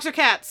 Peanut butter. Dogs or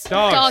cats?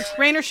 Dogs.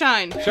 Rain or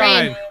shine?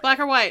 Shine. Black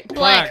or white?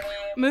 Black.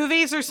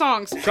 Movies or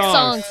songs?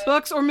 Songs.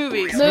 Books or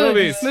movies?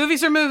 Movies.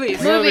 Movies or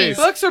movies? Movies.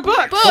 Books or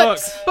books?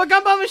 Books. Book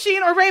Gumball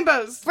Machine or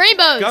rainbows?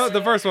 Rainbows. Go with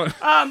the first one.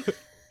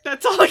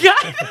 That's all I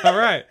got. All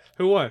right.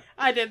 Who won?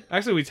 I did.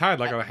 Actually, we tied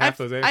like on half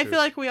those answers. I feel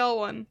like we all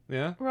won.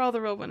 Yeah? We're all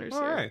the real winners All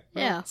here. right.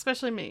 Yeah.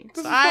 Especially me.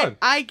 This So is fun.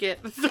 I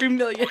get the $3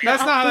 million.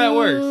 That's not how that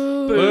works.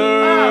 Boo. Boo.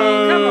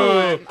 Oh,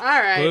 come on.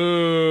 All right.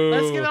 Boo.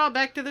 Let's get all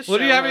back to the show. Well,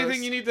 do you have host.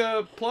 anything you need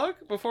to plug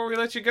before we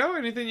let you go?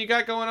 Anything you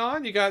got going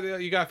on? You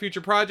got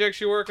future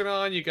projects you're working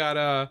on? You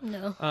got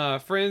No.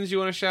 friends you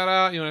want to shout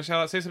out? You want to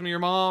shout out, say something to your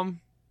mom?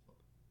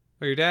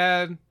 Or your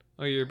dad?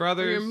 Or your Or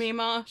brothers? your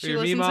Mima. She your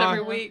listens Mima.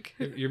 every week.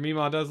 Your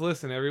Mima does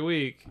listen every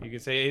week. You can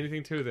say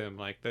anything to them,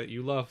 like that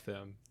you love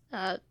them.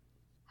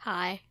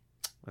 Hi.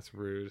 That's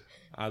rude.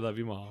 I love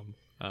you, Mom.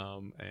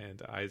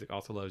 And Isaac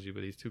also loves you,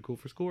 but he's too cool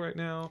for school right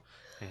now.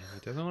 And he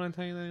doesn't want to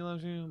tell you that he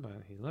loves you,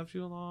 but he loves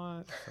you a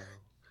lot. So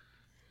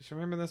just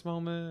remember this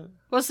moment.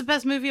 What's the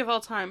best movie of all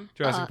time?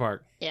 Jurassic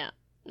Park. Yeah.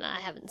 I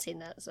haven't seen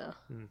that, so.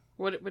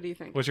 What do you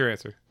think? What's your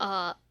answer?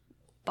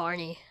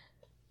 Barney.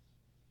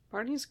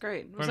 Barney's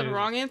great. Was Barney that a is-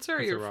 wrong answer or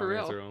That's you're a for wrong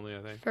real? answer only,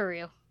 I think. For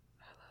real.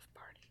 I love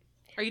Barney.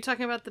 Are you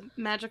talking about the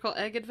magical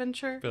egg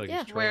adventure? I feel like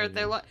Yeah. he's Where trolling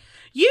they're you. like,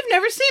 you've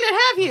never seen it,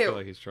 have I you? feel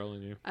like he's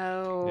trolling you.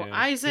 Oh, Yeah,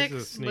 Isaac,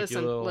 he's a sneaky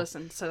listen, little-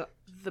 listen. So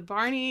the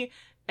Barney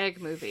egg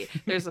movie,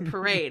 there's a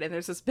parade and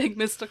there's this big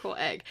mystical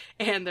egg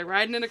and they're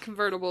riding in a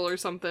convertible or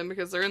something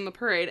because they're in the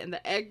parade and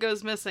the egg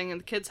goes missing and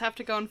the kids have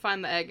to go and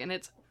find the egg and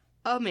it's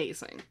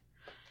amazing.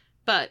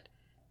 But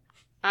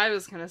I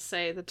was going to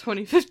say the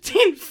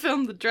 2015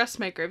 film The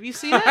Dressmaker. Have you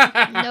seen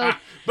it? Nope.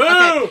 Boo!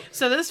 Okay,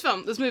 so this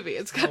movie,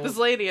 it's got Don't- this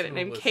lady in it don't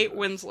named listen Kate to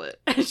Winslet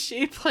and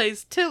she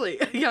plays Tilly,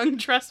 a young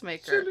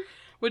dressmaker.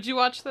 Would you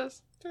watch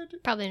this?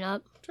 Probably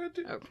not. Oh,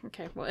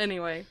 okay. Well,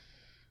 anyway,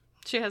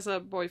 she has a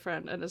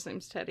boyfriend, and his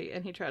name's Teddy,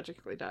 and he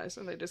tragically dies,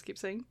 and they just keep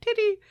saying,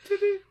 Teddy,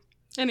 Teddy.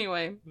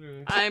 Anyway,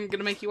 I'm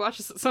gonna make you watch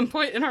this at some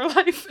point in our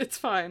life. It's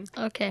fine.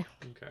 Okay.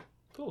 Okay.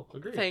 Cool.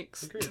 Agreed.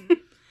 Thanks. Agreed.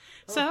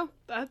 So,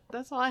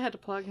 that's all I had to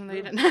plug, and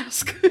they didn't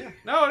ask.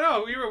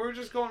 No, we were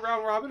just going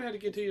round robin. Had to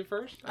get to you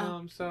first.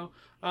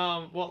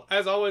 Well,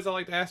 as always, I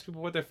like to ask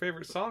people what their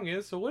favorite song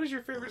is. So, what is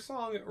your favorite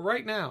song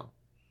right now?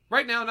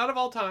 Right now, not of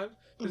all time.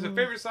 There's a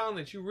favorite song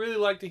that you really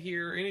like to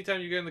hear.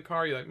 Anytime you get in the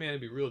car, you're like, man, it'd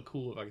be really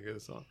cool if I could hear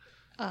this song.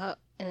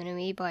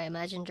 Enemy by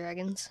Imagine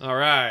Dragons. All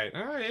right,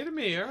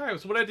 Enemy. All right.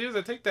 So what I do is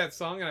I take that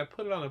song and I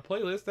put it on a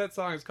playlist. That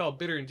song is called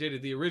 "Bitter and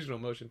Jaded," the original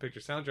motion picture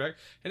soundtrack.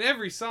 And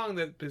every song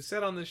that is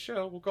said on this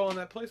show will go on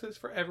that playlist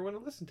for everyone to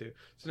listen to.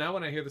 So now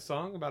when I hear the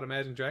song about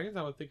Imagine Dragons,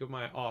 I would think of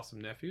my awesome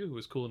nephew who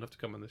was cool enough to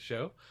come on the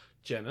show,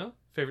 Jenna.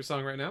 Favorite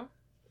song right now?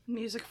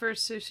 Music for a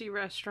Sushi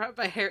Restaurant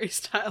by Harry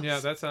Styles. Yeah,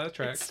 that's how that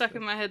tracks. It's stuck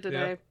in my head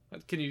today. Yeah.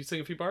 Can you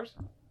sing a few bars?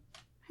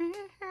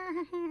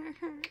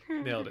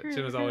 Nailed it.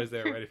 Jenna's always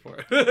there, ready for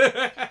it.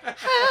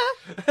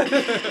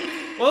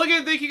 Well,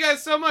 again, thank you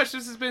guys so much.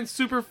 This has been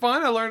super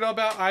fun. I learned all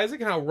about Isaac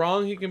and how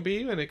wrong he can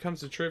be when it comes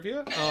to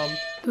trivia.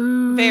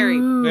 Very.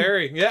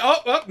 Very. Yeah.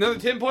 Oh, another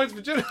 10 points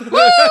for Jenna.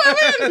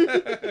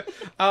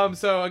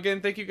 So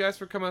again, thank you guys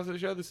for coming out to the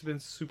show. This has been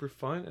super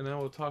fun, and I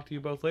will talk to you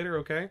both later.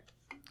 Okay.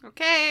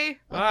 Okay.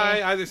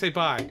 Bye. Isaac, say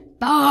bye.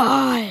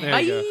 Bye. There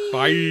you go.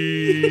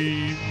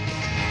 Bye.